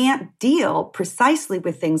can't deal precisely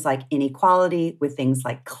with things like inequality, with things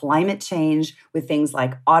like climate change, with things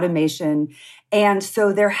like automation. And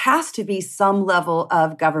so there has to be some level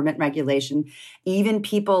of government regulation. Even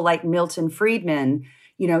people like Milton Friedman,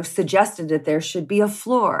 suggested that there should be a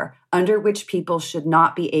floor under which people should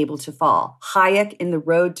not be able to fall. Hayek in The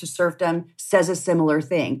Road to Serfdom says a similar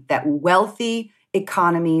thing, that wealthy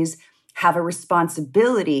economies have a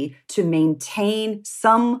responsibility to maintain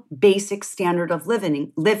some basic standard of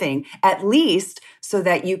living, at least so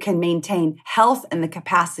that you can maintain health and the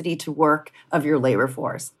capacity to work of your labor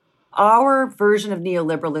force. Our version of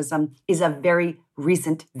neoliberalism is a very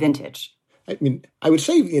recent vintage. I mean, I would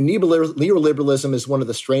say neoliberalism is one of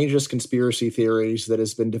the strangest conspiracy theories that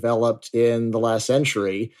has been developed in the last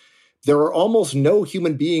century. There are almost no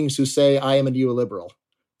human beings who say, I am a neoliberal.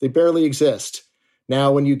 They barely exist.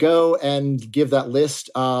 Now, when you go and give that list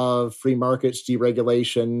of free markets,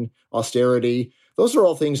 deregulation, austerity, those are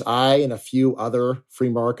all things I and a few other free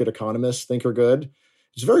market economists think are good.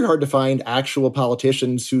 It's very hard to find actual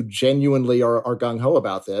politicians who genuinely are gung-ho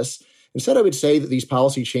about this. Instead, I would say that these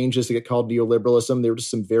policy changes that get called neoliberalism, they're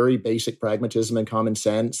just some very basic pragmatism and common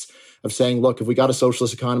sense of saying, look, if we got a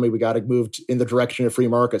socialist economy, we got to move in the direction of free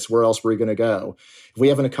markets. Where else were we going to go? If we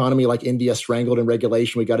have an economy like India strangled in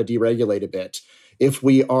regulation, we got to deregulate a bit. If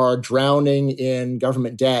we are drowning in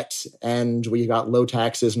government debt and we got low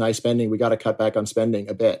taxes and high spending, we got to cut back on spending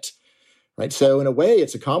a bit. Right. So in a way,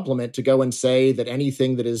 it's a compliment to go and say that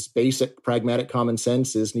anything that is basic, pragmatic common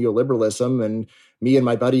sense is neoliberalism, and me and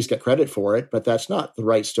my buddies get credit for it. But that's not the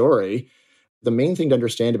right story. The main thing to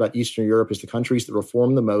understand about Eastern Europe is the countries that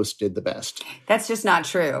reformed the most did the best. That's just not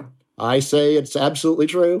true. I say it's absolutely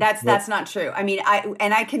true. That's not true. I mean,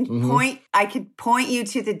 I could point you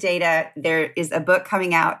to the data. There is a book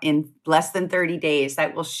coming out in less than 30 days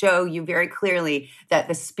that will show you very clearly that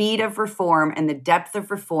the speed of reform and the depth of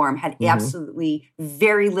reform had absolutely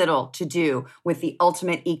very little to do with the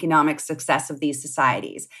ultimate economic success of these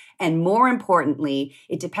societies. And more importantly,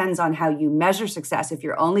 it depends on how you measure success. If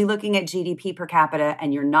you're only looking at GDP per capita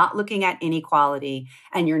and you're not looking at inequality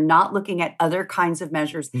and you're not looking at other kinds of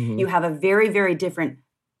measures, you have a very, very different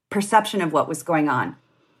perception of what was going on.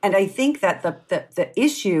 And I think that the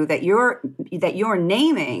issue that you're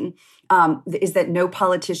naming is that no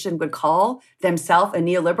politician would call themselves a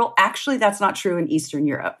neoliberal. Actually, that's not true in Eastern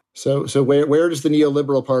Europe. So where does the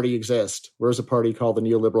neoliberal party exist? Where is a party called the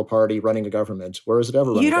neoliberal party running a government? Where is it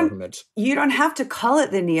ever running a government? You don't have to call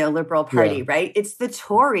it the neoliberal party, right? It's the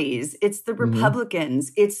Tories, it's the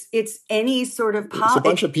Republicans, it's any sort of It's a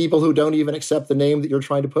bunch of people who don't even accept the name that you're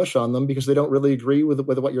trying to push on them because they don't really agree with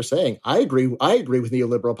what you're saying. I agree with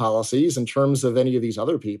neoliberal policies in terms of any of these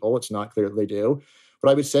other people. It's not clear that they do. What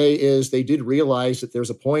I would say is they did realize that there's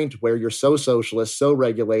a point where you're so socialist, so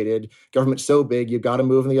regulated, government so big, you've got to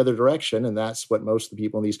move in the other direction. And that's what most of the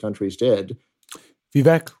people in these countries did.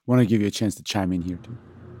 Vivek, want to give you a chance to chime in here too.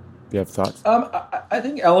 Do you have thoughts? I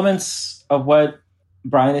think elements of what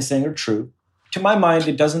Brian is saying are true. To my mind,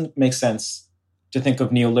 it doesn't make sense to think of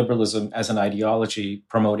neoliberalism as an ideology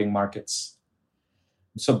promoting markets.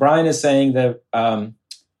 So Brian is saying that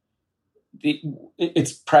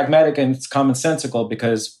it's pragmatic and it's commonsensical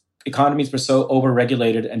because economies were so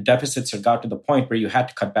overregulated and deficits had got to the point where you had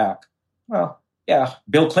to cut back. Well, yeah,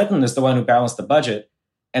 Bill Clinton is the one who balanced the budget.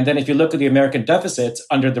 And then if you look at the American deficits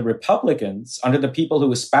under the Republicans, under the people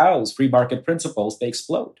who espouse free market principles, they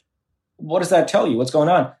explode. What does that tell you? What's going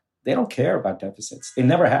on? They don't care about deficits. They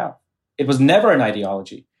never have. It was never an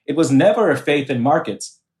ideology. It was never a faith in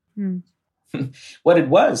markets. What it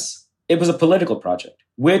was a political project,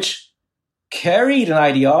 which carried an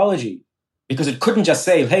ideology because it couldn't just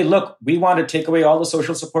say, hey, look, we want to take away all the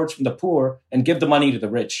social supports from the poor and give the money to the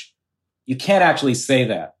rich. You can't actually say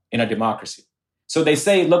that in a democracy. So they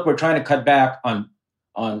say, look, we're trying to cut back on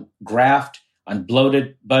graft, on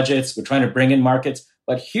bloated budgets. We're trying to bring in markets.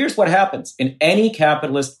 But here's what happens in any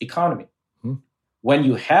capitalist economy. When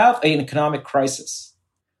you have an economic crisis,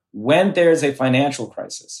 when there's a financial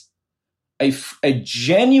crisis, a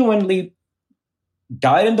genuinely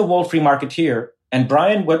dyed-in-the-wool free marketeer, and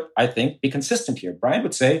Brian would, I think, be consistent here. Brian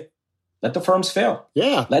would say, let the firms fail.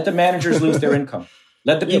 Yeah. Let the managers lose their income.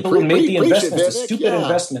 Let the people who made the investments, the stupid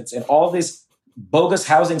investments in all this bogus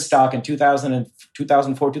housing stock in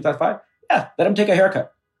 2004, 2005, let them take a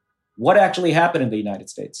haircut. What actually happened in the United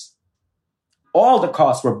States? All the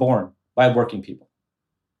costs were borne by working people.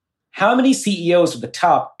 How many CEOs at the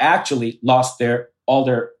top actually lost all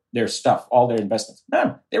their stuff, all their investments?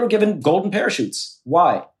 None. They were given golden parachutes.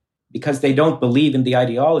 Why? Because they don't believe in the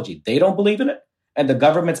ideology. They don't believe in it, and the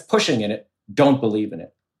governments pushing in it don't believe in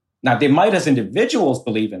it. Now, they might as individuals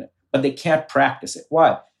believe in it, but they can't practice it.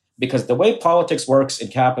 Why? Because the way politics works in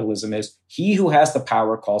capitalism is he who has the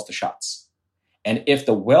power calls the shots. And if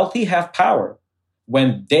the wealthy have power,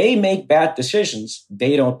 when they make bad decisions,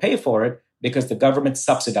 they don't pay for it because the government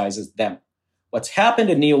subsidizes them. What's happened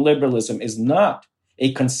in neoliberalism is not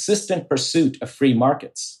a consistent pursuit of free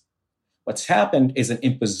markets. What's happened is an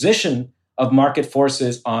imposition of market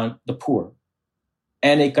forces on the poor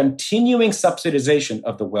and a continuing subsidization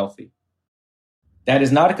of the wealthy. That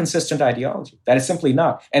is not a consistent ideology. That is simply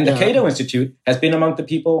not. And the Cato Institute has been among the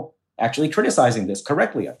people actually criticizing this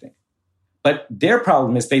correctly, I think. But their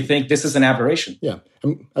problem is they think this is an aberration. Yeah,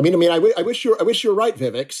 I wish you're right,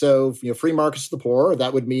 Vivek. So, free markets to the poor,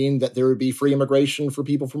 that would mean that there would be free immigration for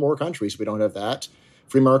people from more countries. We don't have that.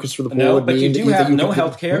 free markets for the poor No, would but mean you do have no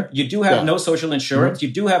health can- care. You do have Yeah. no social insurance. You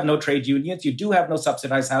do have no trade unions. You do have no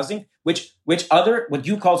subsidized housing, which other, what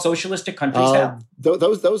you call socialistic countries have.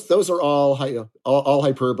 Those are all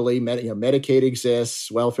hyperbole. Medicaid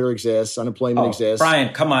exists, welfare exists, unemployment exists.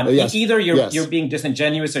 Brian, come on. Yes. Either you're Yes. being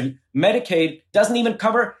disingenuous, or Medicaid doesn't even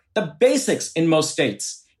cover the basics in most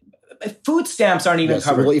states. Food stamps aren't even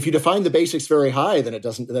covered. Well, if you define the basics very high, then that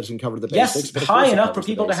doesn't cover the basics. Yes, but of high course it enough for covers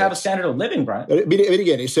the people to have a basics. standard of living, Brian. But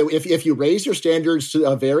again, so if you raise your standards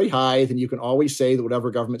to very high, then you can always say that whatever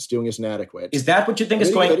government's doing is inadequate. Is that what you think is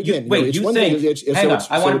going on? Hang on,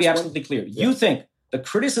 I want to be absolutely clear. Yeah. You think the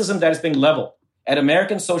criticism that is being leveled at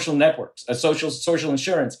American social networks, social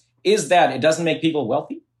insurance, is that it doesn't make people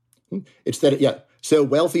wealthy? It's that, so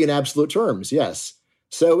wealthy in absolute terms, yes.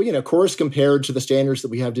 So, of course, compared to the standards that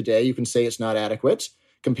we have today, you can say it's not adequate.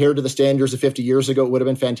 Compared to the standards of 50 years ago, it would have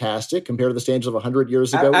been fantastic. Compared to the standards of 100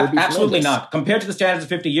 years ago, it would be absolutely tremendous. not. Compared to the standards of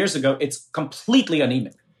 50 years ago, it's completely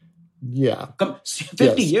anemic. Yeah.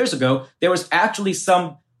 50 years ago, there was actually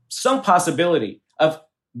some possibility of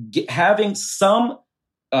having some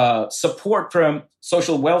support from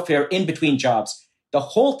social welfare in between jobs. The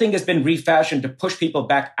whole thing has been refashioned to push people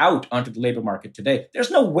back out onto the labor market today. There's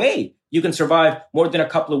no way you can survive more than a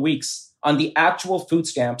couple of weeks on the actual food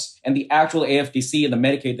stamps and the actual AFDC and the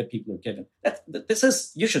Medicaid that people are given.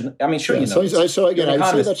 So again, I would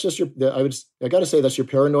say that's just I got to say that's your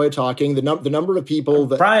paranoia talking. The number of people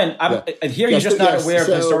that Brian, you're just not aware of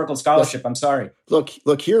the historical scholarship. I'm sorry. Look.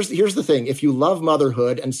 Here's the thing. If you love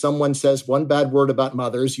motherhood and someone says one bad word about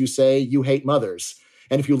mothers, you say you hate mothers.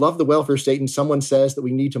 And if you love the welfare state and someone says that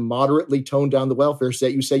we need to moderately tone down the welfare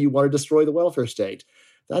state, you say you want to destroy the welfare state.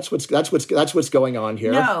 That's what's going on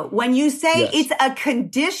here. No, when you say Yes. it's a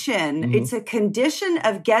condition, it's a condition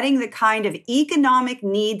of getting the kind of economic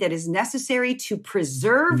need that is necessary to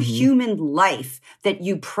preserve human life, that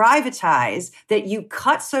you privatize, that you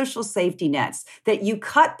cut social safety nets, that you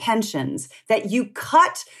cut pensions, that you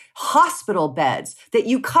cut hospital beds, that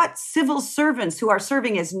you cut civil servants who are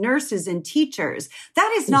serving as nurses and teachers.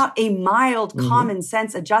 That is not a mild common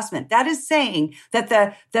sense adjustment. That is saying that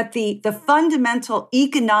the fundamental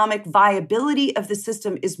economic viability of the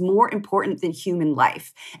system is more important than human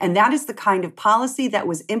life. And that is the kind of policy that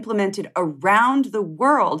was implemented around the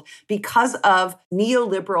world because of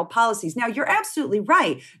neoliberal policies. Now, you're absolutely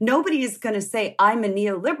right. Nobody is going to say, I'm a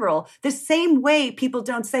neoliberal, the same way people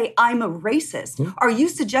don't say, I'm a racist. Are you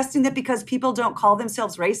suggesting that because people don't call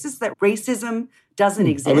themselves racist, that racism doesn't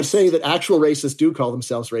exist? I would say that actual racists do call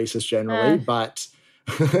themselves racist generally, but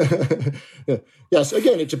yes,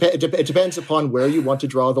 again, it depends upon where you want to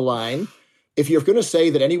draw the line. If you're going to say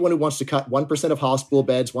that anyone who wants to cut 1% of hospital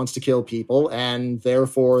beds wants to kill people and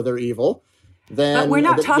therefore they're evil, then... But we're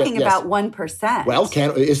not talking about 1%. Well,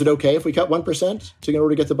 is it okay if we cut 1% in order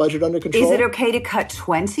to get the budget under control? Is it okay to cut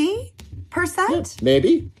 20%? Yeah,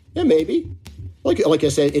 maybe. Yeah, maybe. Like I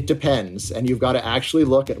said, it depends. And you've got to actually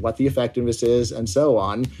look at what the effectiveness is and so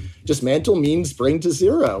on. Dismantle means bring to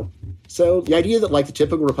zero. So the idea that the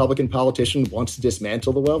typical Republican politician wants to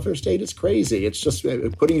dismantle the welfare state is crazy. It's just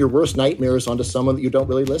putting your worst nightmares onto someone that you don't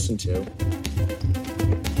really listen to.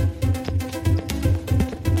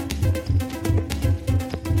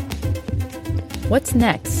 What's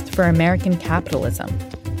next for American capitalism?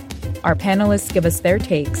 Our panelists give us their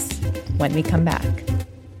takes when we come back.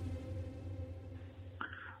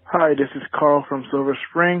 Hi, this is Carl from Silver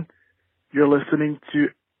Spring. You're listening to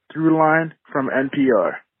Throughline from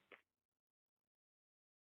NPR.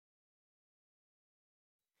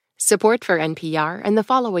 Support for NPR and the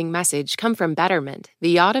following message come from Betterment,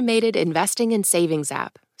 the automated investing and savings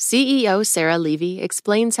app. CEO Sarah Levy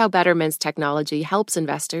explains how Betterment's technology helps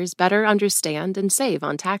investors better understand and save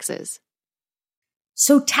on taxes.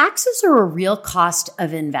 So taxes are a real cost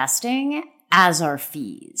of investing, as are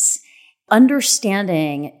fees.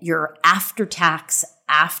 Understanding your after-tax,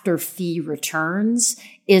 after-fee returns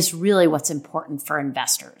is really what's important for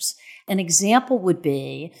investors. An example would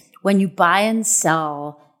be when you buy and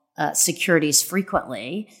sell securities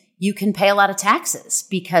frequently, you can pay a lot of taxes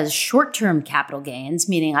because short-term capital gains,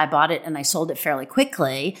 meaning I bought it and I sold it fairly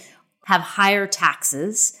quickly, have higher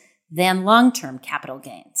taxes than long-term capital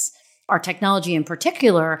gains. Our technology in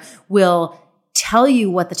particular will tell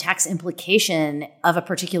you what the tax implication of a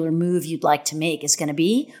particular move you'd like to make is going to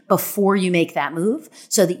be before you make that move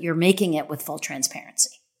so that you're making it with full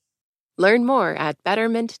transparency. Learn more at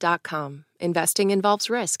Betterment.com. Investing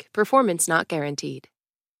involves risk. Performance not guaranteed.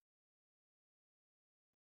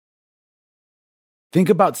 Think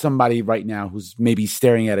about somebody right now who's maybe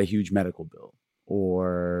staring at a huge medical bill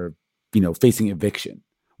or, facing eviction.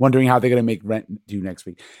 wondering how they're going to make rent due next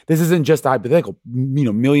week. This isn't just a hypothetical.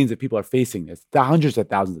 Millions of people are facing this. Hundreds of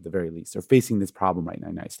thousands at the very least are facing this problem right now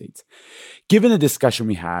in the United States. Given the discussion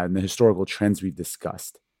we had and the historical trends we've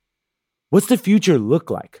discussed, what's the future look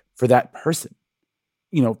like for that person?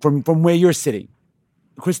 From where you're sitting.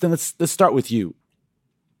 Kristen, let's start with you.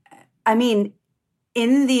 I mean,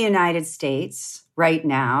 in the United States right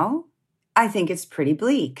now, I think it's pretty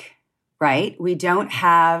bleak, right? We don't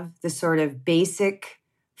have the sort of basic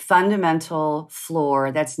fundamental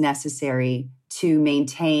floor that's necessary to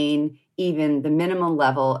maintain even the minimum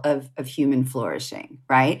level of human flourishing,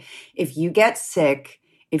 right? If you get sick,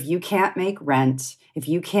 if you can't make rent, if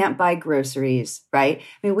you can't buy groceries, right?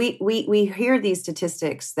 I mean, we hear these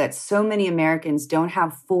statistics that so many Americans don't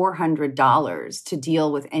have $400 to deal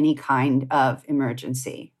with any kind of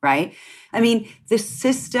emergency, right? I mean, the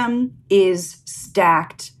system is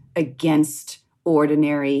stacked against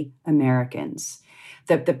ordinary Americans.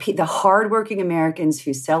 The hardworking Americans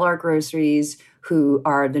who sell our groceries, who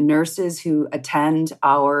are the nurses who attend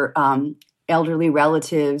our elderly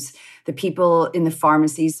relatives, the people in the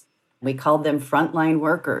pharmacies, we called them frontline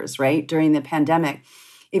workers, right, during the pandemic.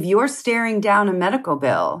 If you're staring down a medical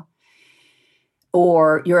bill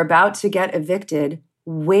or you're about to get evicted,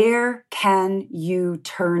 where can you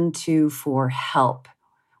turn to for help?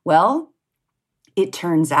 Well, it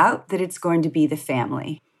turns out that it's going to be the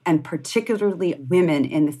family, and particularly women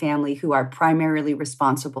in the family who are primarily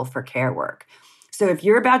responsible for care work. So if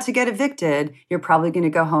you're about to get evicted, you're probably going to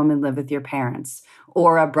go home and live with your parents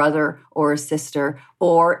or a brother or a sister,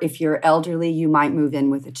 or if you're elderly, you might move in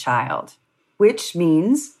with a child, which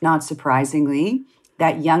means, not surprisingly,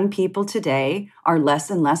 that young people today are less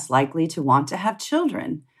and less likely to want to have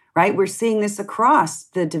children, right? We're seeing this across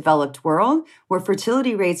the developed world where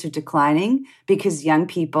fertility rates are declining because young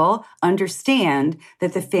people understand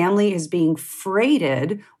that the family is being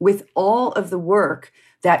freighted with all of the work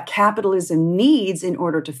that capitalism needs in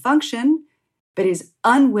order to function, but is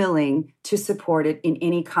unwilling to support it in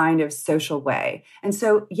any kind of social way. And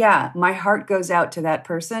so, yeah, my heart goes out to that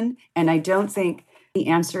person. And I don't think the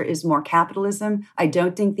answer is more capitalism. I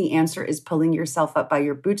don't think the answer is pulling yourself up by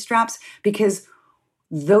your bootstraps, because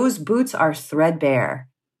those boots are threadbare.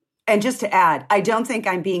 And just to add, I don't think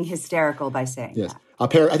I'm being hysterical by saying that. I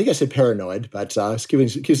think I said paranoid, but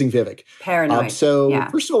accusing Vivek. Paranoid.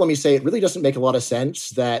 First of all, let me say it really doesn't make a lot of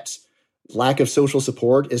sense that lack of social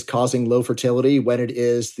support is causing low fertility when it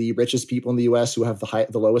is the richest people in the U.S. who have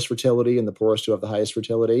the lowest fertility and the poorest who have the highest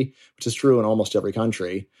fertility, which is true in almost every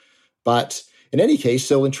country. But in any case,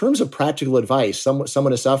 so in terms of practical advice,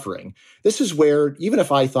 someone is suffering. This is where, even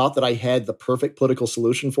if I thought that I had the perfect political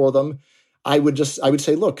solution for them, I would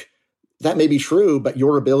say, look, that may be true, but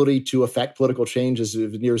your ability to affect political change is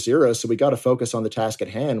near zero. So we got to focus on the task at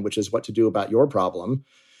hand, which is what to do about your problem.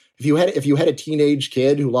 If you had a teenage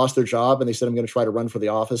kid who lost their job and they said, I'm going to try to run for the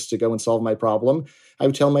office to go and solve my problem, I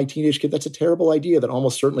would tell my teenage kid, that's a terrible idea that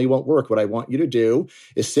almost certainly won't work. What I want you to do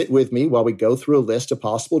is sit with me while we go through a list of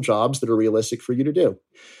possible jobs that are realistic for you to do.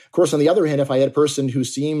 Of course, on the other hand, if I had a person who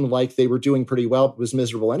seemed like they were doing pretty well but was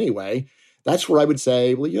miserable anyway, that's where I would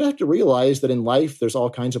say, well, you have to realize that in life, there's all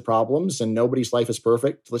kinds of problems and nobody's life is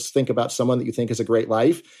perfect. Let's think about someone that you think has a great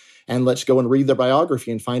life and let's go and read their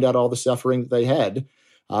biography and find out all the suffering that they had.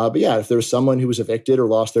 But yeah, if there's someone who was evicted or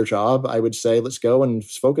lost their job, I would say, let's go and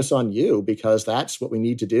focus on you, because that's what we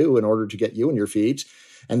need to do in order to get you on your feet.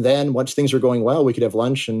 And then once things are going well, we could have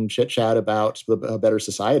lunch and chit chat about a better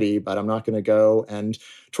society. But I'm not going to go and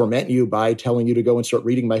torment you by telling you to go and start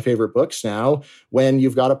reading my favorite books now when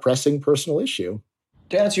you've got a pressing personal issue.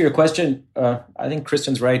 To answer your question, I think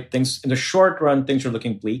Kristen's right. Things in the short run, things are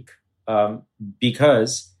looking bleak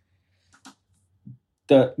because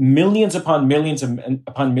the millions upon millions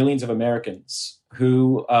of Americans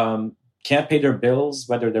who can't pay their bills,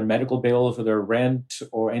 whether they're medical bills or their rent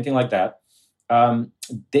or anything like that,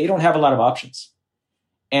 they don't have a lot of options.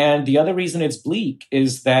 And the other reason it's bleak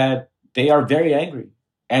is that they are very angry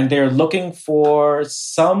and they're looking for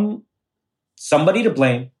somebody to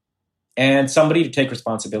blame and somebody to take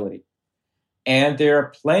responsibility. And there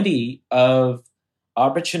are plenty of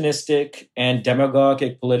opportunistic and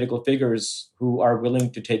demagogic political figures who are willing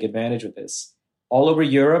to take advantage of this. All over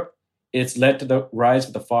Europe, it's led to the rise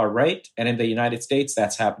of the far right. And in the United States,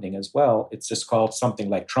 that's happening as well. It's just called something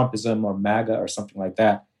like Trumpism or MAGA or something like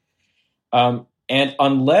that. And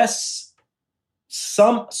unless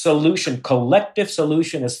some solution, collective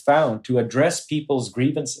solution is found to address people's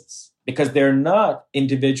grievances, because they're not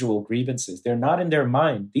individual grievances, they're not in their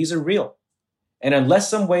mind, these are real. And unless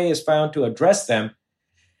some way is found to address them,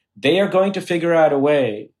 they are going to figure out a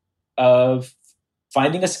way of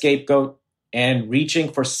finding a scapegoat and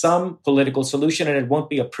reaching for some political solution, and it won't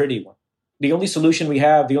be a pretty one. The only solution we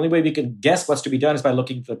have, the only way we can guess what's to be done is by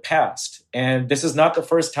looking to the past. And this is not the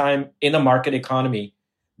first time in a market economy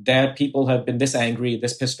that people have been this angry,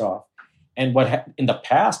 this pissed off. And in the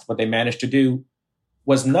past, what they managed to do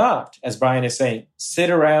was not, as Brian is saying, sit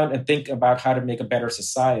around and think about how to make a better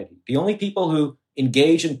society. The only people who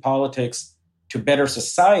engage in politics to better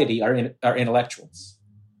society are intellectuals.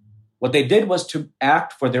 What they did was to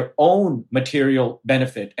act for their own material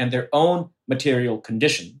benefit and their own material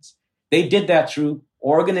conditions. They did that through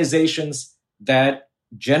organizations that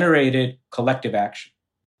generated collective action.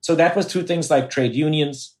 So that was through things like trade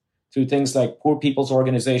unions, through things like poor people's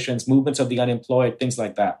organizations, movements of the unemployed, things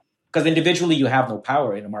like that. Because individually, you have no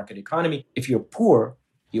power in a market economy. If you're poor,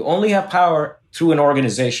 you only have power through an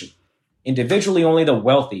organization. Individually, only the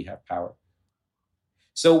wealthy have power.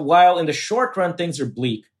 So while in the short run, things are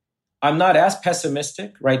bleak, I'm not as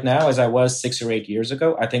pessimistic right now as I was 6 or 8 years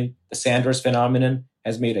ago. I think the Sanders phenomenon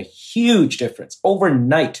has made a huge difference.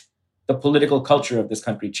 Overnight, the political culture of this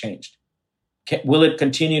country changed. Will it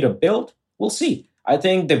continue to build? We'll see. I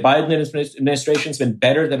think the Biden administration has been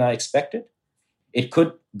better than I expected. It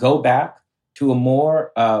could go back to a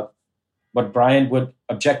more, what Brian would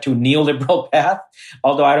object to, neoliberal path,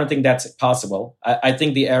 although I don't think that's possible. I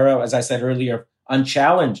think the era, as I said earlier,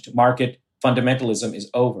 unchallenged market fundamentalism is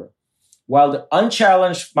over. While the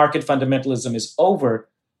unchallenged market fundamentalism is over,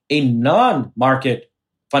 a non-market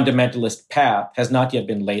fundamentalist path has not yet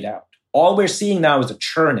been laid out. All we're seeing now is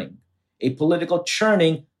a political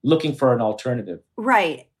churning looking for an alternative.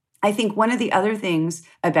 Right. I think one of the other things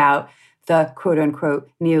about the quote unquote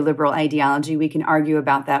neoliberal ideology, we can argue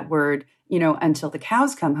about that word, until the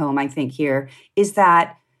cows come home, I think here, is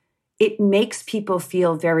that it makes people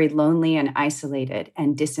feel very lonely and isolated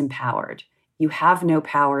and disempowered. You have no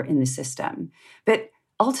power in the system. But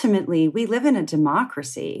ultimately, we live in a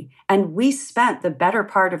democracy, and we spent the better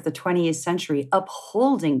part of the 20th century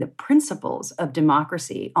upholding the principles of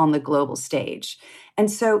democracy on the global stage. And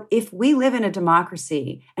so if we live in a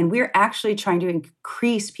democracy and we're actually trying to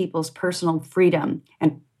increase people's personal freedom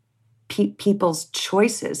and people's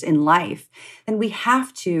choices in life, then we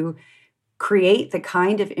have to create the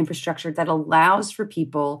kind of infrastructure that allows for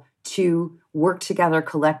people to work together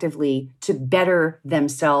collectively to better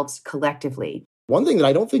themselves collectively. One thing that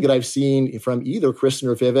I don't think that I've seen from either Kristen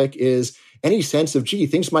or Vivek is any sense of,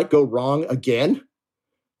 things might go wrong again,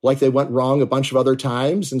 like they went wrong a bunch of other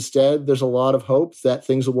times. Instead, there's a lot of hope that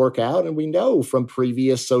things will work out. And we know from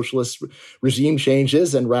previous socialist regime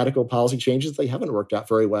changes and radical policy changes, they haven't worked out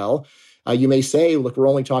very well. You may say, look, we're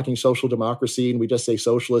only talking social democracy, and we just say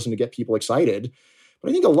socialism to get people excited. But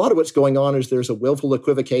I think a lot of what's going on is there's a willful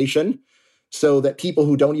equivocation so that people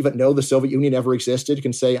who don't even know the Soviet Union ever existed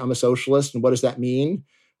can say, I'm a socialist. And what does that mean?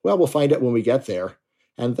 Well, we'll find out when we get there.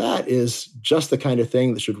 And that is just the kind of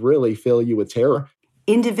thing that should really fill you with terror.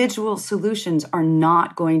 Individual solutions are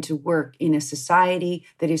not going to work in a society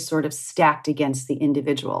that is sort of stacked against the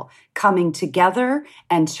individual. Coming together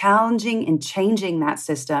and challenging and changing that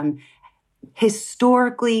system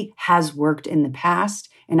historically has worked in the past,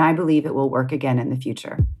 and I believe it will work again in the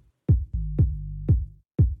future.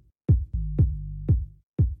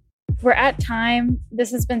 We're at time. This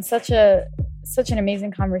has been such an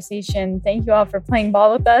amazing conversation. Thank you all for playing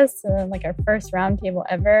ball with us, like our first roundtable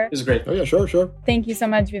ever. This is great. Oh yeah, sure. Thank you so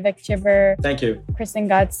much, Vivek Chibber. Thank you. Kristen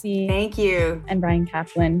Gotzi. Thank you. And Brian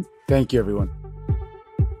Kaplan. Thank you, everyone.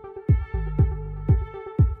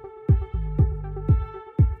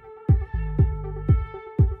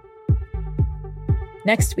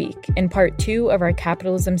 Next week, in part 2 of our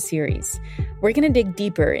Capitalism series, we're going to dig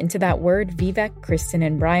deeper into that word Vivek, Kristen,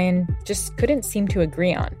 and Brian just couldn't seem to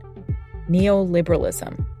agree on: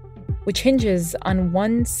 neoliberalism, which hinges on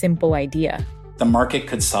one simple idea. The market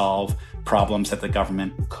could solve problems that the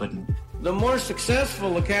government couldn't. The more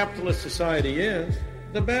successful a capitalist society is,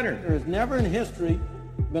 the better. There has never in history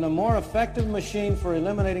been a more effective machine for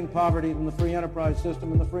eliminating poverty than the free enterprise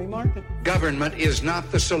system and the free market. Government is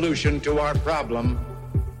not the solution to our problem.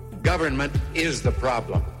 Government is the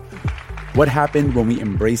problem. What happened when we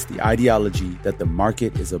embraced the ideology that the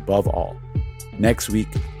market is above all? Next week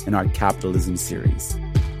in our Capitalism series.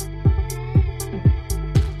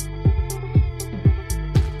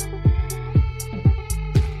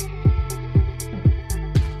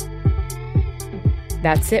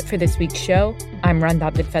 That's it for this week's show. I'm Rand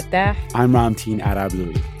Abdel Fattah. I'm Ramteen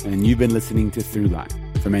Arablouei, and you've been listening to Throughline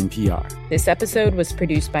from NPR. This episode was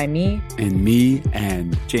produced by me. And me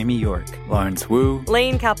and Jamie York, Lawrence Wu,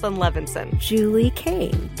 Lane Kaplan-Levinson, Julie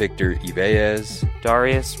Kane, Victor Ibáez,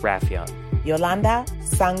 Darius Raffian, Yolanda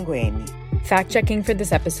Sangweni. Fact-checking for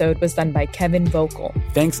this episode was done by Kevin Vogel.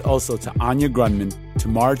 Thanks also to Anya Grundman,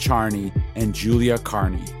 Tamar Charney, and Julia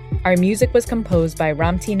Carney. Our music was composed by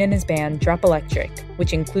Ramteen and his band Drop Electric,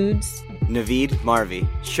 which includes Naveed Marvi,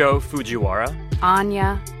 Sho Fujiwara,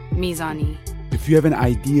 Anya Mizani. If you have an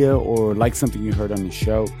idea or like something you heard on the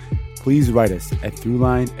show, please write us at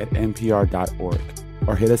throughline@npr.org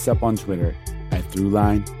or hit us up on Twitter at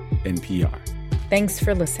throughlinenpr. Thanks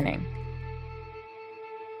for listening.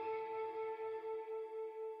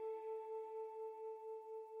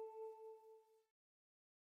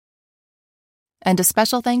 And a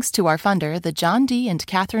special thanks to our funder, the John D. and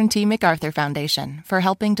Catherine T. MacArthur Foundation, for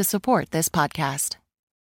helping to support this podcast.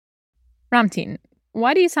 Ramteen,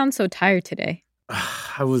 why do you sound so tired today?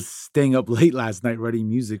 I was staying up late last night writing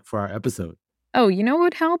music for our episode. Oh, you know what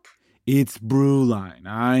would help? It's Brewline.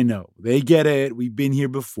 I know. They get it. We've been here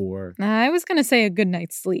before. I was going to say a good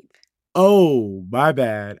night's sleep. Oh, my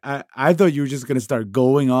bad. I thought you were just going to start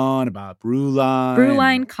going on about Brewline.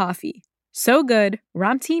 Brewline coffee. So good,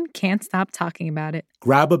 Ramteen can't stop talking about it.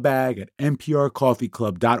 Grab a bag at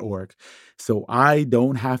nprcoffeeclub.org so I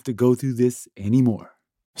don't have to go through this anymore.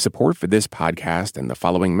 Support for this podcast and the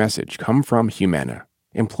following message come from Humana.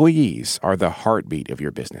 Employees are the heartbeat of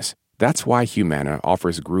your business. That's why Humana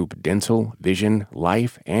offers group dental, vision,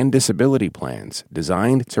 life, and disability plans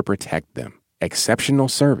designed to protect them. Exceptional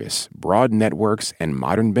service, broad networks, and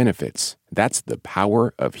modern benefits. That's the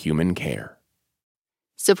power of human care.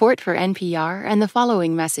 Support for NPR and the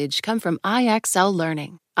following message come from IXL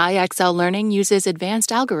Learning. IXL Learning uses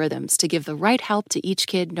advanced algorithms to give the right help to each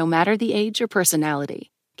kid no matter the age or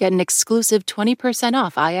personality. Get an exclusive 20%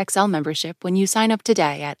 off IXL membership when you sign up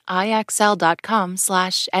today at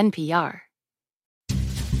IXL.com/NPR.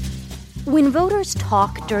 When voters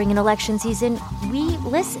talk during an election season, we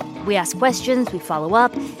listen. We ask questions, we follow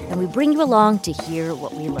up, and we bring you along to hear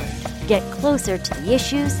what we learned. Get closer to the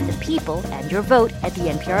issues, the people, and your vote at the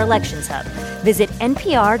NPR Elections Hub. Visit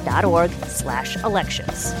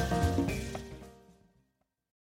npr.org/elections.